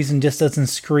whatever reason, just doesn't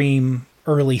scream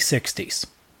early 60s.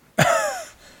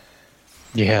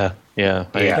 Yeah. No,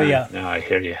 I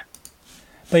hear you.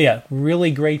 But yeah,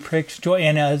 really great picture, Joy.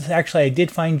 And actually, I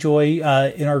did find Joy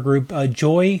in our group,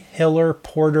 Joy Hiller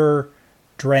Porter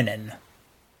Drennan.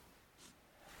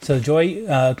 So Joy,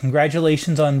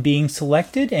 congratulations on being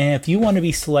selected. And if you want to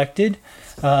be selected,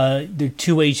 there are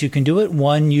two ways you can do it.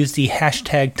 One, use the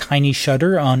hashtag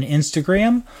TinyShutter on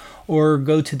Instagram, or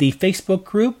go to the Facebook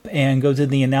group and go to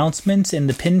the announcements in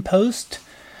the pin post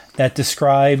that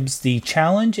describes the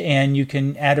challenge, and you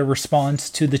can add a response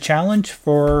to the challenge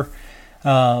for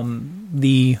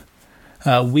the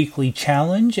weekly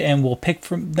challenge, and we'll pick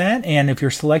from that. And if you're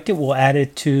selected, we'll add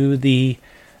it to the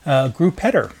group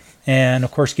header, and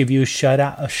of course give you a shout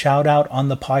out on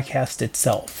the podcast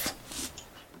itself.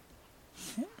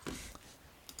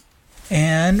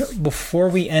 And before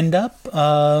we end up,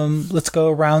 let's go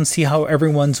around, see how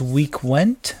everyone's week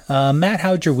went. Matt,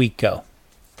 how'd your week go?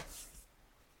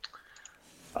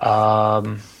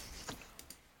 I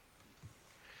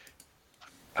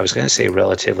was going to say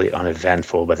relatively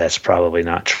uneventful, but that's probably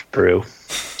not true.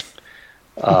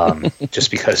 Just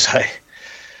because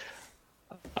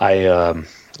I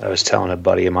was telling a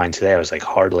buddy of mine today, I was like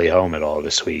hardly home at all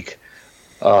this week.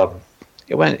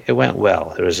 It went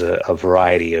well. There was a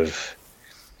variety of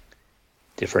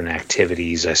different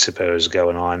activities, I suppose,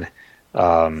 going on.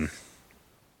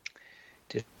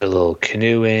 Did a little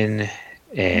canoeing,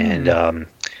 and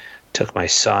took my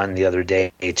son the other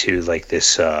day to like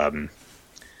this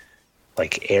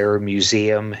like air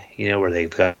museum, where they've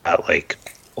got like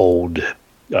old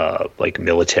like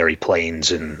military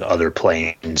planes and other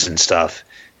planes and stuff.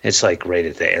 It's like right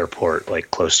at the airport, like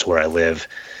close to where I live.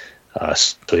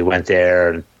 So we went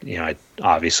there. I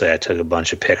took a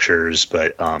bunch of pictures,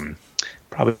 but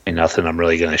probably nothing I'm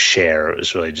really going to share. It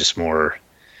was really just more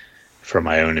for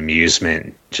my own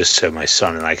amusement, just so my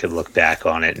son and I could look back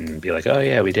on it and be like, oh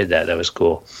yeah, we did that. That was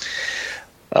cool.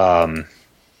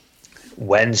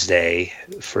 Wednesday,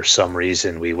 for some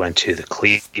reason, we went to the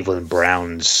Cleveland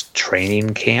Browns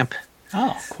training camp.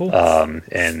 Oh, cool.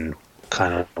 And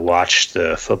kind of watched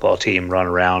the football team run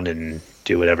around and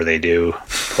do whatever they do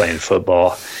playing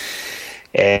football.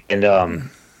 And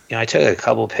I took a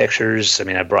couple pictures. I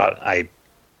mean,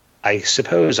 I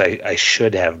suppose I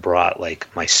should have brought like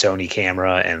my Sony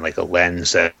camera and like a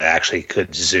lens that actually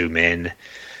could zoom in.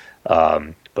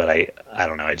 But I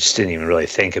don't know. I just didn't even really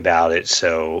think about it.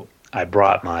 So I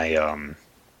brought my,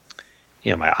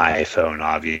 my iPhone,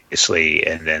 obviously,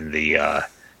 and then the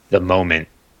Moment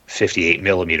 58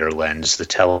 millimeter lens, the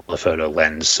telephoto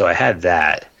lens. So I had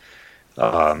that.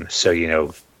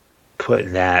 So,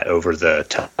 putting that over the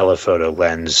telephoto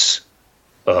lens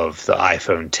of the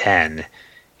iPhone 10,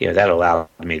 that allowed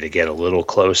me to get a little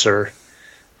closer.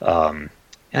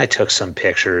 And I took some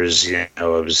pictures.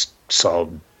 Saw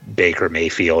Baker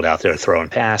Mayfield out there throwing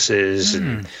passes,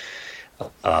 and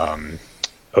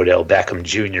Odell Beckham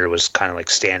Jr. was kind of like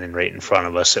standing right in front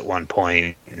of us at one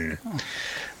point, and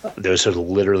those are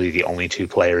literally the only two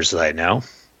players that I know.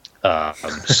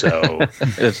 So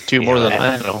it's two more than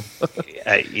I know.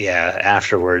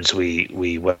 Afterwards,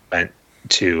 we went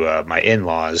to my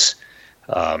in-laws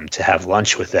to have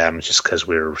lunch with them, just because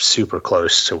we were super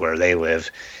close to where they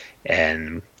live,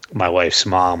 and my wife's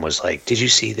mom was like, "Did you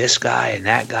see this guy and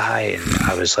that guy?" And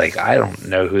I was like, "I don't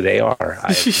know who they are.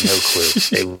 I have no clue."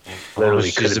 They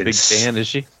literally could have been a big fan, is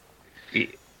she?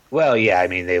 Well, yeah. I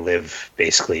mean, they live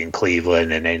basically in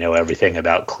Cleveland, and they know everything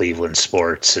about Cleveland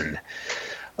sports. And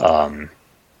I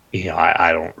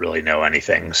don't really know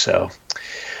anything. So,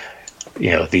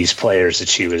 these players that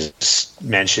she was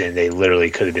mentioning, they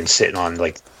literally could have been sitting on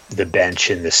like the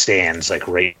bench in the stands, like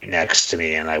right next to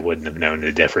me, and I wouldn't have known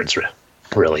the difference.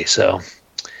 Really. So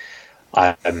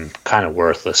I'm kind of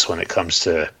worthless when it comes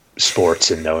to sports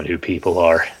and knowing who people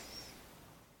are.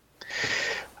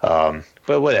 But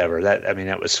whatever,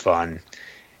 that was fun.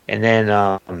 And then,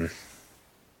 a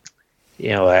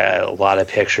lot of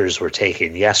pictures were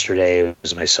taken yesterday. It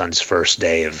was my son's first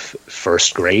day of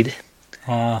first grade.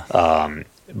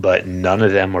 But none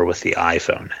of them were with the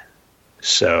iPhone.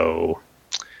 So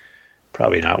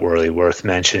probably not really worth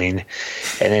mentioning.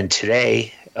 And then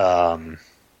today, I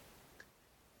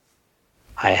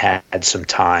had some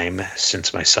time,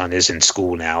 since my son is in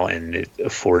school now, and it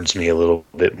affords me a little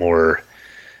bit more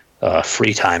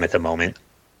free time at the moment.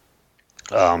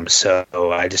 So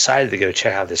I decided to go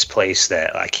check out this place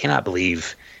that I cannot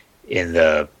believe in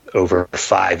the over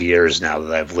 5 years now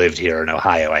that I've lived here in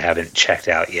Ohio, I haven't checked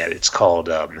out yet. It's called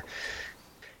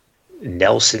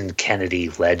Nelson Kennedy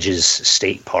Ledges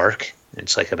State Park.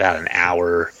 It's like about an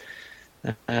hour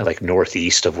like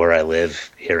northeast of where I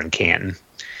live here in Canton.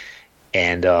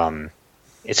 And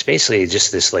it's basically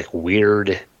just this like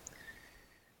weird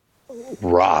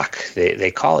rock. They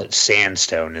call it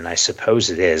sandstone, and I suppose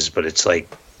it is, but it's like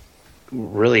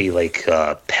really like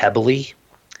pebbly.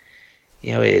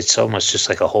 It's almost just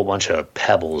like a whole bunch of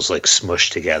pebbles like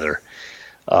smushed together.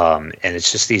 And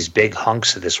it's just these big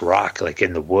hunks of this rock like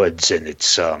in the woods, and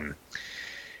it's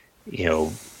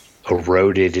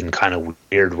eroded in kind of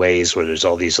weird ways where there's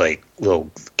all these like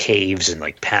little caves and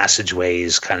like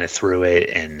passageways kind of through it,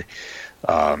 and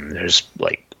there's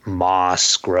like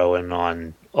moss growing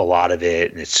on a lot of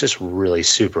it, and it's just really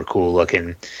super cool looking.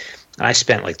 And I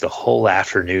spent like the whole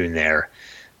afternoon there,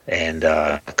 and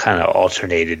kind of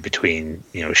alternated between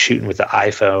shooting with the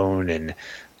iPhone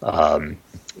and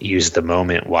used the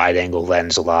Moment wide angle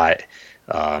lens a lot.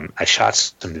 I shot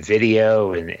some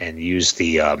video and used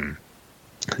the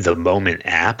Moment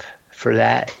app for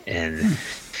that, and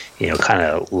kind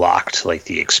of locked like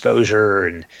the exposure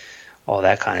and all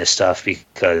that kind of stuff,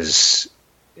 because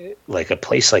like a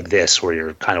place like this where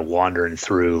you're kind of wandering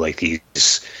through like these,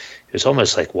 it was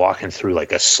almost like walking through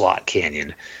like a slot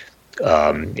canyon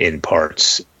in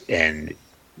parts, and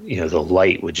the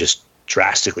light would just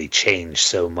drastically change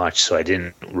so much, so I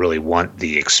didn't really want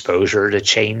the exposure to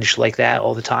change like that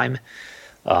all the time.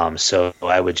 So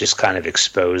I would just kind of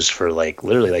expose for like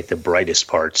literally like the brightest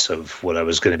parts of what I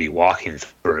was going to be walking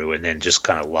through, and then just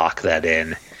kind of lock that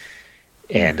in,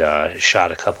 and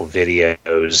shot a couple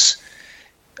videos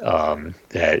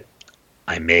that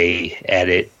I may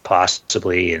edit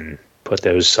possibly and put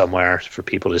those somewhere for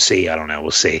people to see. I don't know.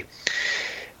 We'll see.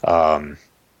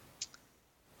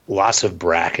 Lots of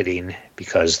bracketing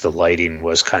because the lighting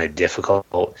was kind of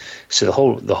difficult. So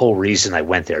the whole reason I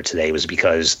went there today was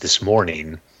because this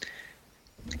morning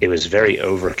it was very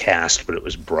overcast, but it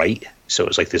was bright. So it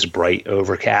was like this bright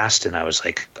overcast, and I was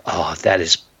like, oh, that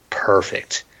is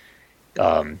perfect.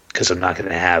 Because I'm not going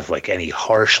to have like any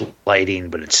harsh lighting,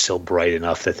 but it's still bright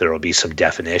enough that there will be some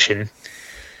definition.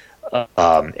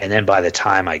 And then by the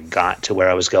time I got to where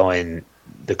I was going,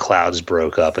 the clouds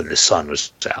broke up and the sun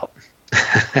was out.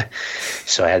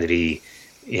 So I had to be,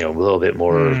 a little bit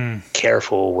more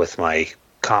careful with my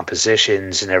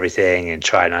compositions and everything, and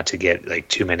try not to get like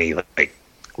too many like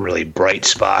really bright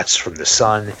spots from the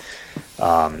sun.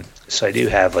 So I do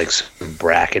have like some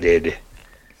bracketed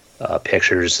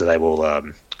pictures that I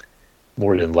will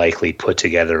more than likely put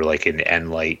together like an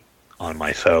Nlight on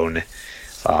my phone.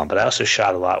 But I also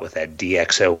shot a lot with that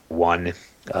DxO1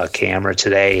 camera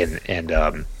today,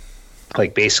 and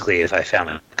like basically if I found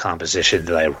a composition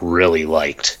that I really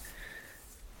liked,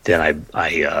 then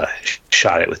I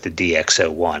shot it with the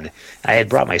DxO1. I had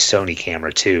brought my Sony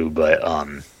camera too, but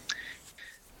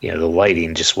the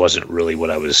lighting just wasn't really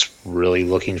what I was really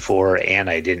looking for, and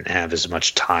I didn't have as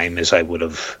much time as I would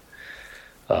have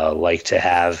like to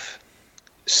have.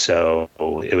 So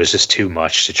it was just too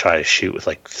much to try to shoot with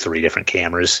like 3 different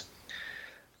cameras.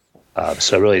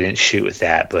 So I really didn't shoot with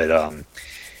that, but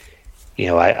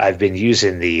I've been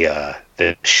using the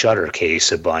shutter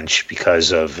case a bunch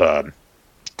because of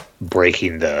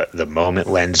breaking the Moment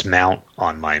lens mount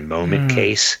on my Moment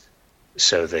case.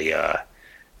 So the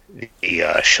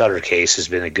shutter case has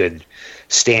been a good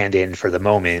stand-in for the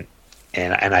Moment,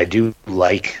 and I do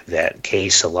like that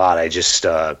case a lot. I just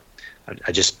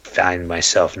find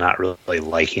myself not really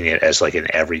liking it as like an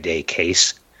everyday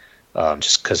case,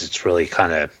 just because it's really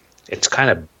kind of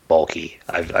bulky.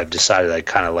 I've decided I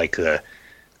kind of like the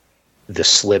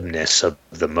slimness of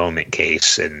the Moment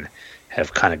case and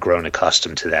have kind of grown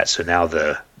accustomed to that. So now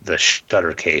the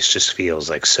shutter case just feels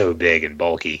like so big and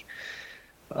bulky.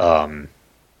 And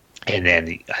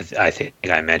then I think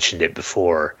I mentioned it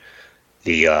before,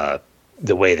 the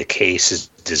way the case is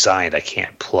designed, I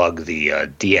can't plug the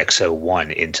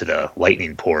DxO1 into the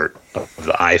lightning port of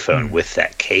the iPhone with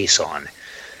that case on.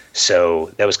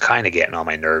 So that was kind of getting on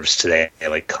my nerves today,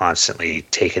 like constantly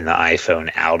taking the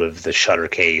iPhone out of the shutter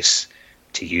case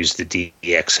to use the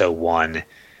DxO1.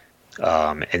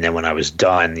 And then when I was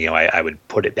done, I would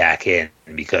put it back in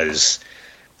because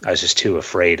I was just too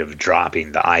afraid of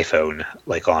dropping the iPhone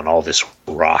like on all this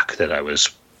rock that I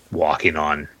was walking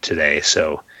on today.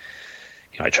 So,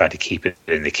 I tried to keep it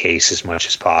in the case as much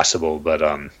as possible. But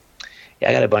I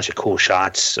got a bunch of cool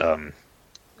shots. I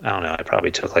don't know. I probably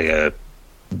took like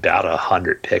about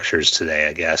 100 pictures today,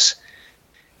 I guess.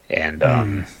 And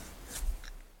I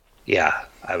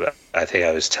think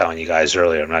I was telling you guys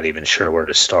earlier, I'm not even sure where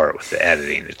to start with the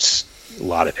editing. It's a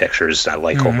lot of pictures. I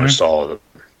like almost all of them.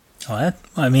 Oh,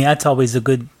 that's always a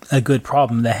good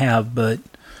problem to have. But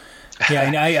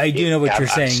yeah, I do know what you're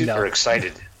saying. I'm super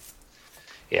excited.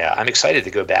 Yeah, I'm excited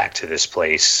to go back to this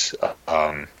place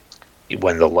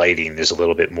when the lighting is a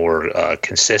little bit more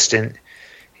consistent.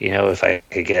 If I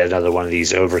could get another one of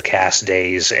these overcast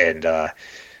days, and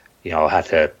I'll have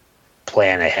to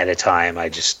plan ahead of time. I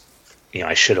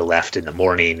should have left in the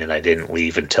morning, and I didn't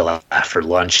leave until after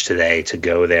lunch today to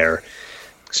go there,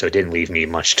 so it didn't leave me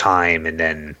much time. And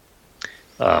then,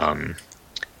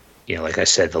 like I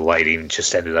said, the lighting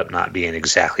just ended up not being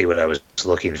exactly what I was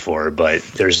looking for. But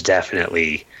there's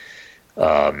definitely,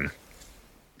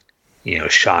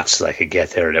 shots that I could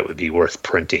get there that would be worth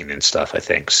printing and stuff, I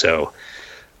think. So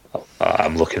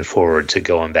I'm looking forward to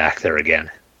going back there again.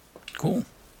 Cool.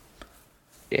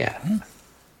 Yeah.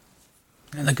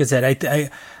 And like I said,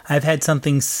 I've had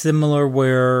something similar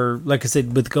where, like I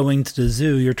said, with going to the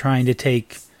zoo, you're trying to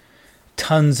take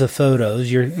tons of photos.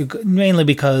 Mainly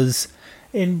because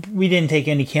we didn't take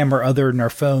any camera other than our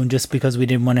phone, just because we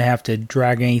didn't want to have to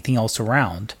drag anything else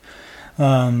around.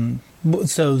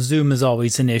 So zoom is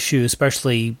always an issue,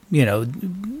 especially,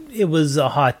 it was a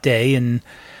hot day and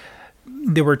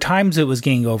there were times it was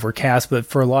getting overcast, but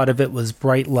for a lot of it was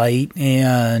bright light,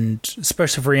 and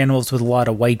especially for animals with a lot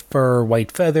of white fur,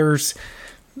 white feathers,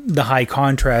 the high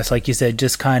contrast, like you said,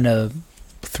 just kind of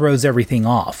throws everything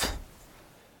off.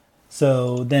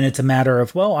 So then it's a matter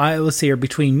of, let's see here,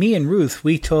 between me and Ruth,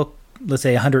 we took, let's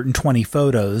say, 120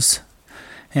 photos,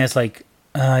 and it's like,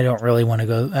 I don't really want to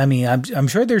go. I mean, I'm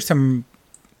sure there's some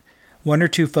 1 or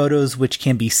 2 photos which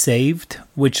can be saved,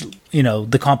 which,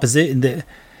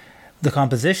 the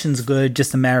composition's good,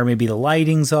 just a matter of maybe the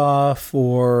lighting's off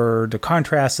or the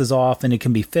contrast is off, and it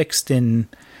can be fixed in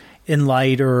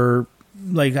light. Or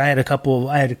like I had a couple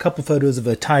photos of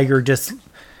a tiger just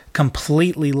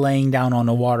completely laying down on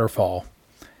a waterfall.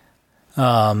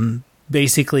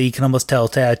 Basically, you can almost tell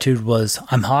its attitude was,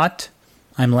 I'm hot,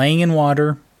 I'm laying in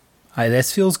water,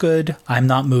 this feels good, I'm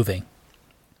not moving.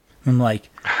 I'm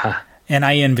like, and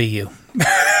I envy you.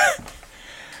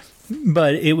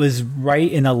 But it was right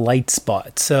in a light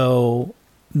spot. So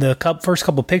the first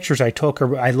couple pictures I took,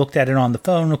 I looked at it on the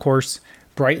phone, of course,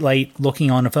 bright light,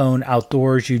 looking on the phone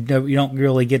outdoors. You don't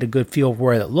really get a good feel of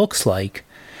what it looks like.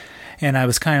 And I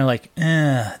was kind of like,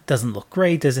 it doesn't look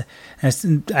great. I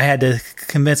had to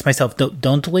convince myself,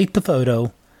 don't delete the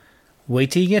photo.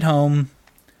 Wait till you get home.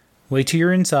 Wait till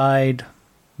you're inside.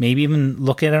 Maybe even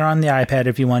look at it on the iPad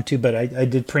if you want to. But I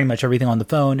did pretty much everything on the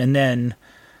phone, and then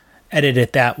edit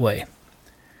it that way.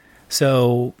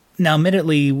 So now,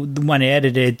 admittedly, when I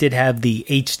edited it did have the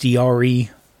HDRE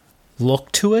look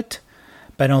to it,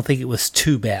 but I don't think it was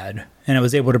too bad, and I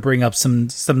was able to bring up some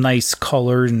nice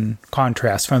color and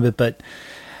contrast from it. But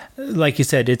like you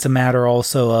said, it's a matter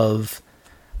also of,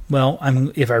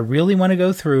 if I really want to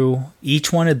go through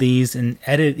each one of these and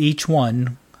edit each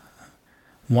one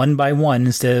by one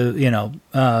instead of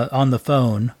on the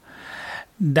phone,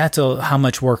 that's how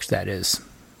much work that is.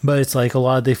 But it's like a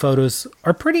lot of the photos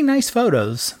are pretty nice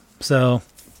photos. So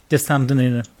just something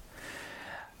to...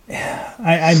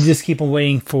 I'm just keep on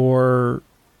waiting for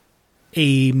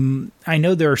I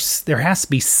know there has to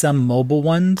be some mobile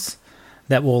ones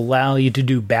that will allow you to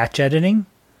do batch editing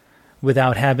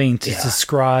without having to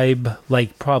subscribe,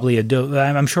 like probably Adobe.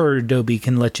 I'm sure Adobe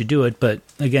can let you do it, but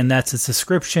again, that's a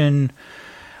subscription,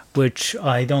 which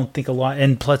I don't think a lot,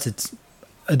 and plus it's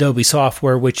Adobe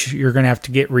software, which you're going to have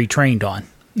to get retrained on.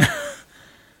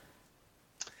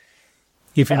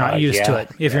 If you're not used to it.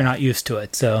 If you're not used to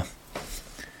it, so.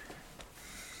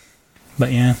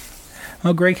 But yeah.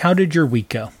 Well, Greg, how did your week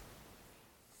go?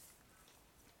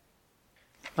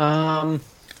 Let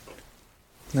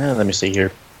me see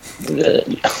here.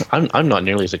 I'm not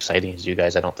nearly as exciting as you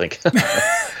guys, I don't think.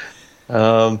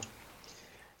 Well,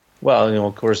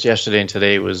 of course, yesterday and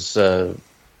today was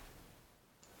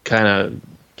kind of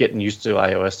getting used to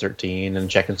iOS 13 and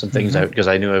checking some things out because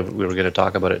I knew we were going to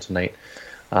talk about it tonight.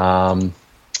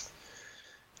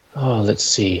 Let's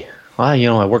see.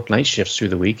 Well, I worked night shifts through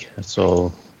the week,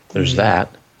 so there's that.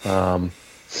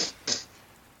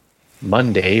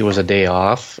 Monday was a day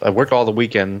off. I worked all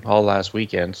last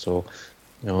weekend, so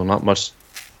not much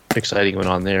exciting went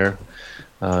on there.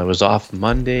 I was off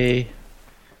Monday,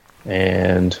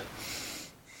 and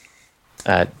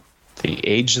at the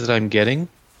age that I'm getting,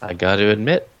 I got to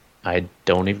admit, I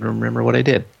don't even remember what I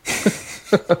did.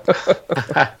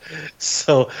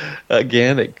 So,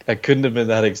 again, it couldn't have been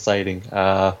that exciting.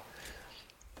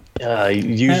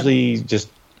 Usually just,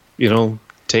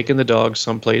 taking the dog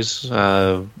someplace,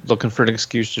 looking for an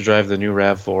excuse to drive the new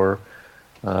RAV4.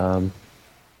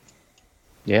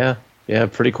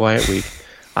 Pretty quiet week.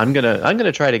 I'm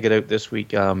gonna try to get out this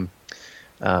week.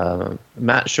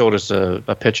 Matt showed us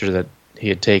a picture that he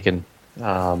had taken.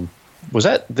 Was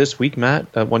that this week,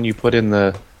 Matt? That one you put in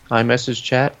the iMessage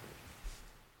chat?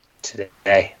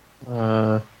 Today.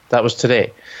 That was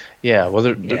today. Yeah.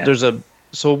 Well, there's a.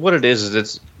 So what it is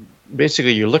it's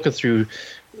basically you're looking through,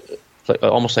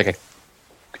 almost like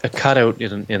a cutout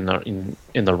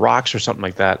in the rocks or something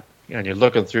like that, and you're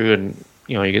looking through, and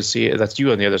you can see it. That's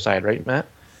you on the other side, right, Matt?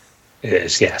 It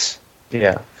is, yes.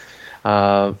 Yeah.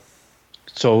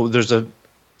 So there's a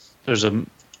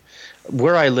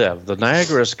where I live, the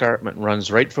Niagara Escarpment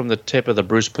runs right from the tip of the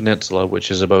Bruce Peninsula,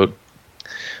 which is about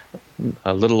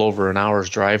a little over an hour's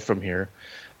drive from here,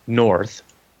 north,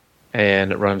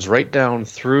 and it runs right down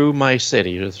through my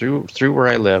city, through where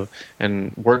I live,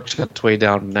 and works its way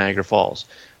down to Niagara Falls,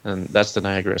 and that's the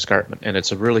Niagara Escarpment, and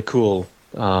it's a really cool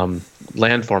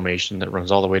land formation that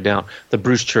runs all the way down. The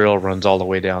Bruce Trail runs all the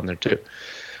way down there too.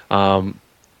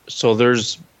 So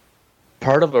there's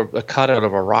part of a cutout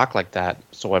of a rock like that.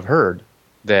 So I've heard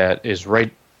that is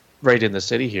right in the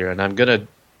city here, and I'm gonna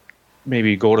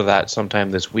maybe go to that sometime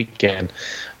this weekend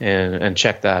and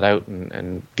check that out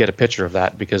and get a picture of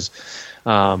that because,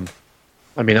 I'm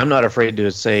not afraid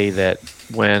to say that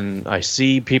when I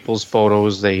see people's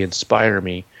photos, they inspire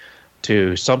me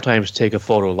to sometimes take a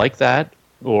photo like that,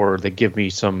 or they give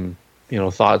me some,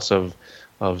 thoughts of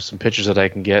some pictures that I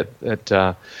can get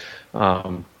that,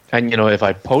 and if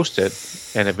I post it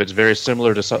and if it's very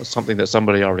similar to something that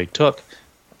somebody already took,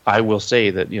 I will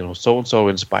say that, so-and-so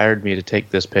inspired me to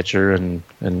take this picture and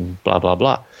blah, blah,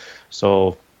 blah.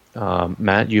 So,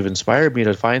 Matt, you've inspired me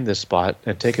to find this spot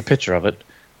and take a picture of it.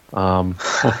 I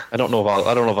don't know if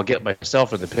I'll get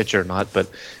myself in the picture or not, but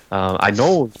I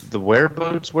know the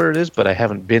whereabouts where it is, but I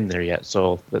haven't been there yet.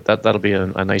 So that'll be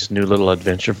a nice new little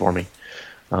adventure for me.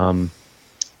 And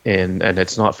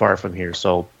it's not far from here.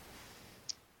 So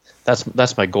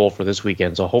that's my goal for this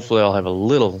weekend. So hopefully I'll have a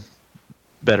little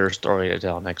better story to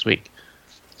tell next week.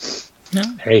 No.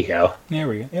 There you go. There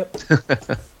we go. Yep.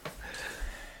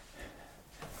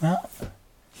 Well,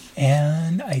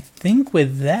 and I think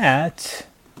with that,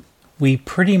 we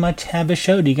pretty much have a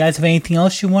show. Do you guys have anything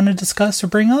else you want to discuss or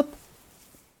bring up?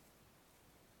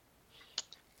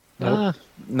 No,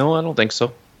 I don't think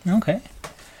so. Okay.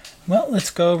 Well,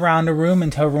 let's go around the room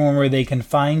and tell everyone where they can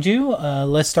find you.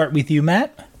 Let's start with you,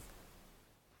 Matt.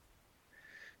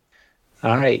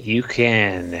 All right, you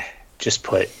can just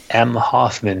put M.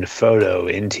 Hoffman photo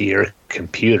into your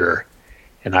computer,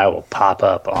 and I will pop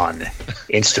up on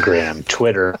Instagram,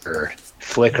 Twitter,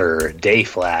 Flickr,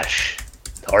 Dayflash,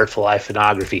 the Artful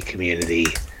Iconography community,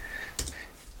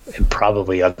 and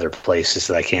probably other places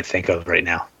that I can't think of right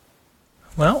now.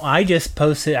 Well, I just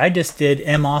did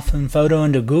M. Hoffman photo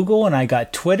into Google, and I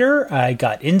got Twitter, I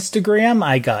got Instagram,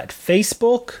 I got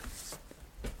Facebook.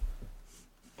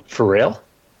 For real?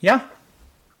 Yeah.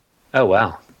 Oh,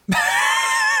 wow.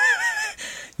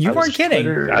 You weren't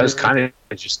kidding. I was kind of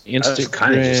just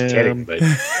kidding, but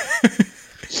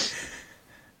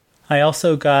I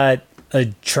also got a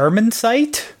German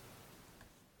site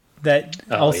that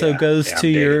goes to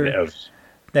your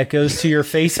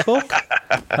Facebook.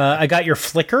 I got your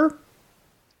Flickr.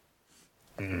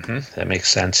 That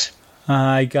makes sense.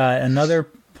 I got another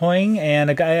point, and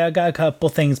I got a couple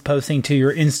things posting to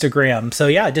your Instagram. So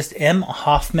yeah, just M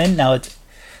Hoffman. Now it's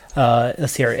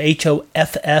let's see here, HOFFMAN.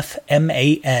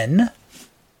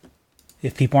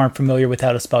 If people aren't familiar with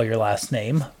how to spell your last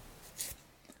name,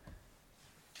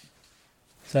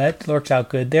 so that works out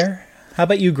good there. How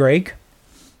about you, Greg?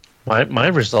 My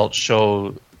results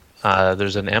show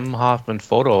there's an M Hoffman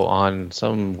photo on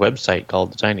some website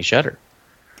called the Tiny Shutter.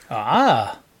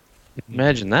 Ah,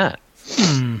 imagine that.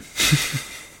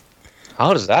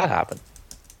 How does that happen?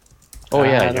 Oh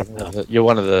yeah, you're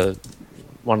one of the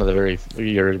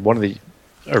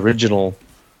original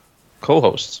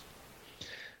co-hosts.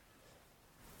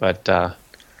 But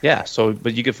yeah,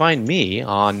 but you can find me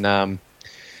on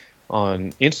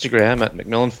Instagram at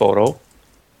McMillan Photo.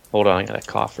 Hold on, I gotta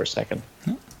cough for a second.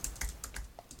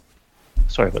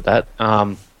 Sorry about that.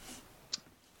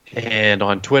 And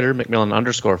on Twitter,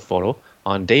 McMillan_photo.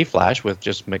 On Dayflash with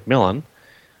just McMillan.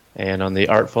 And on the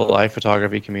Artful Eye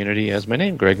Photography community as my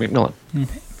name, Greg McMillan.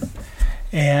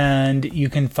 And you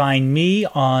can find me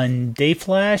on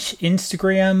Dayflash,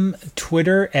 Instagram,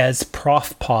 Twitter as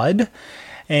ProfPod.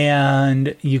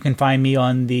 And you can find me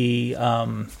on the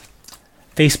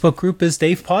Facebook group as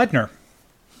Dave Podner.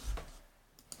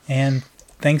 And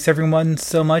thanks everyone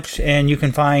so much. And you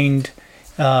can find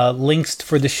links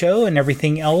for the show and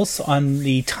everything else on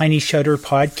the Tiny Shutter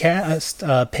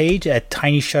podcast page at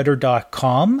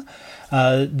tinyshutter.com.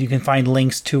 You can find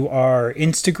links to our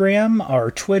Instagram, our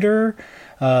Twitter,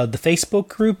 the Facebook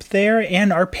group there,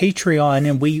 and our Patreon.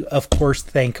 And we, of course,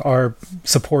 thank our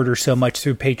supporters so much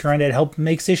through Patreon that help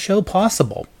makes this show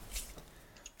possible.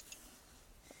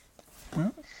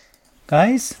 Well,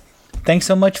 guys, thanks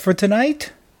so much for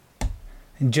tonight.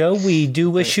 And Joe, we do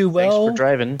wish you well. Thanks for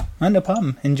driving. No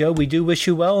problem. And Joe, we do wish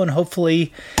you well, and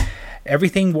hopefully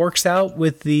everything works out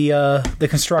with the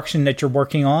construction that you're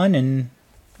working on, and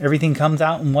everything comes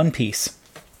out in one piece.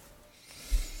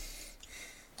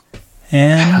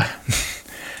 And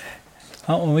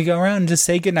when we go around, just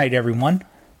say goodnight, everyone.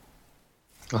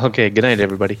 Okay, good night,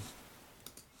 everybody.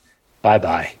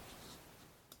 Bye-bye.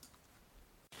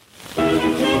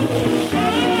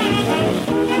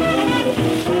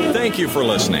 Thank you for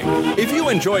listening. If you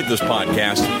enjoyed this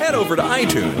podcast, head over to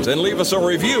iTunes and leave us a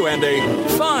review and a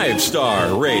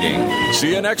 5-star rating.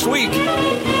 See you next week.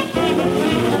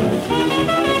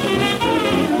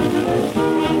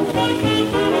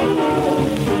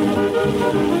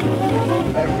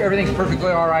 Everything's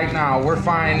perfectly all right now. We're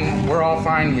fine. We're all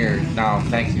fine here now.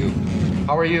 Thank you.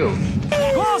 How are you?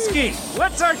 Kowalski,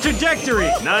 what's our trajectory?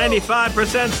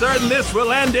 95% certain this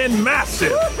will end in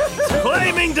massive,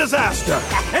 flaming disaster.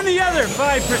 And the other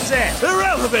 5%?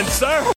 Irrelevant, sir.